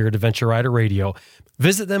use here at Adventure Rider Radio.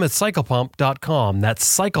 Visit them at cyclepump.com.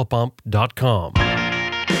 That's cyclepump.com.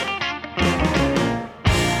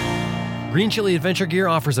 Green Chili Adventure Gear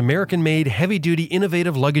offers American-made, heavy-duty,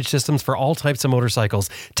 innovative luggage systems for all types of motorcycles,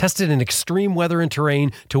 tested in extreme weather and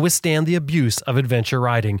terrain to withstand the abuse of adventure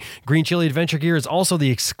riding. Green Chili Adventure Gear is also the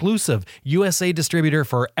exclusive USA distributor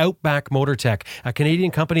for Outback Motortech, a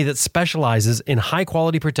Canadian company that specializes in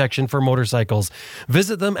high-quality protection for motorcycles.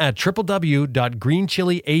 Visit them at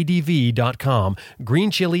www.greenchiliadv.com,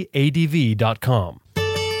 greenchiliadv.com.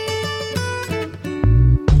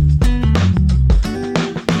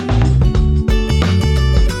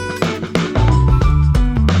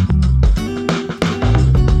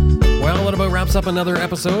 Wraps up another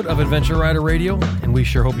episode of Adventure Rider Radio, and we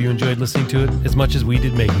sure hope you enjoyed listening to it as much as we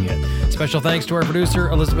did making it. Special thanks to our producer,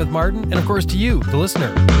 Elizabeth Martin, and of course to you, the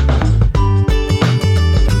listener.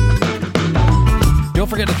 Don't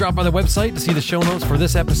forget to drop by the website to see the show notes for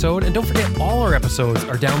this episode, and don't forget all our episodes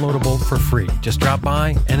are downloadable for free. Just drop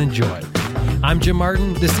by and enjoy. I'm Jim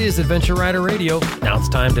Martin. This is Adventure Rider Radio. Now it's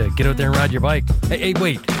time to get out there and ride your bike. Hey,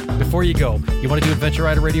 wait. Before you go, you want to do Adventure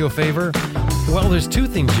Rider Radio a favor? Well, there's two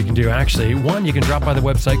things you can do, actually. One, you can drop by the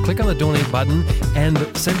website, click on the donate button, and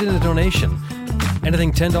send in a donation.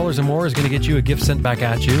 Anything $10 or more is going to get you a gift sent back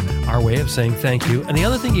at you, our way of saying thank you. And the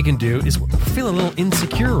other thing you can do is, we're feeling a little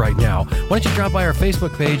insecure right now. Why don't you drop by our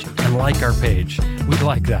Facebook page and like our page? We'd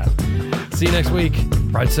like that. See you next week.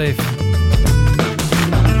 Ride safe.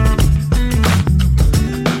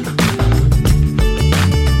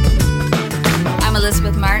 I'm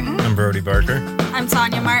Elizabeth Martin. I'm Brody Barker. I'm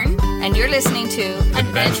Sonia Martin. And you're listening to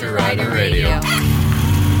Adventure Rider Radio.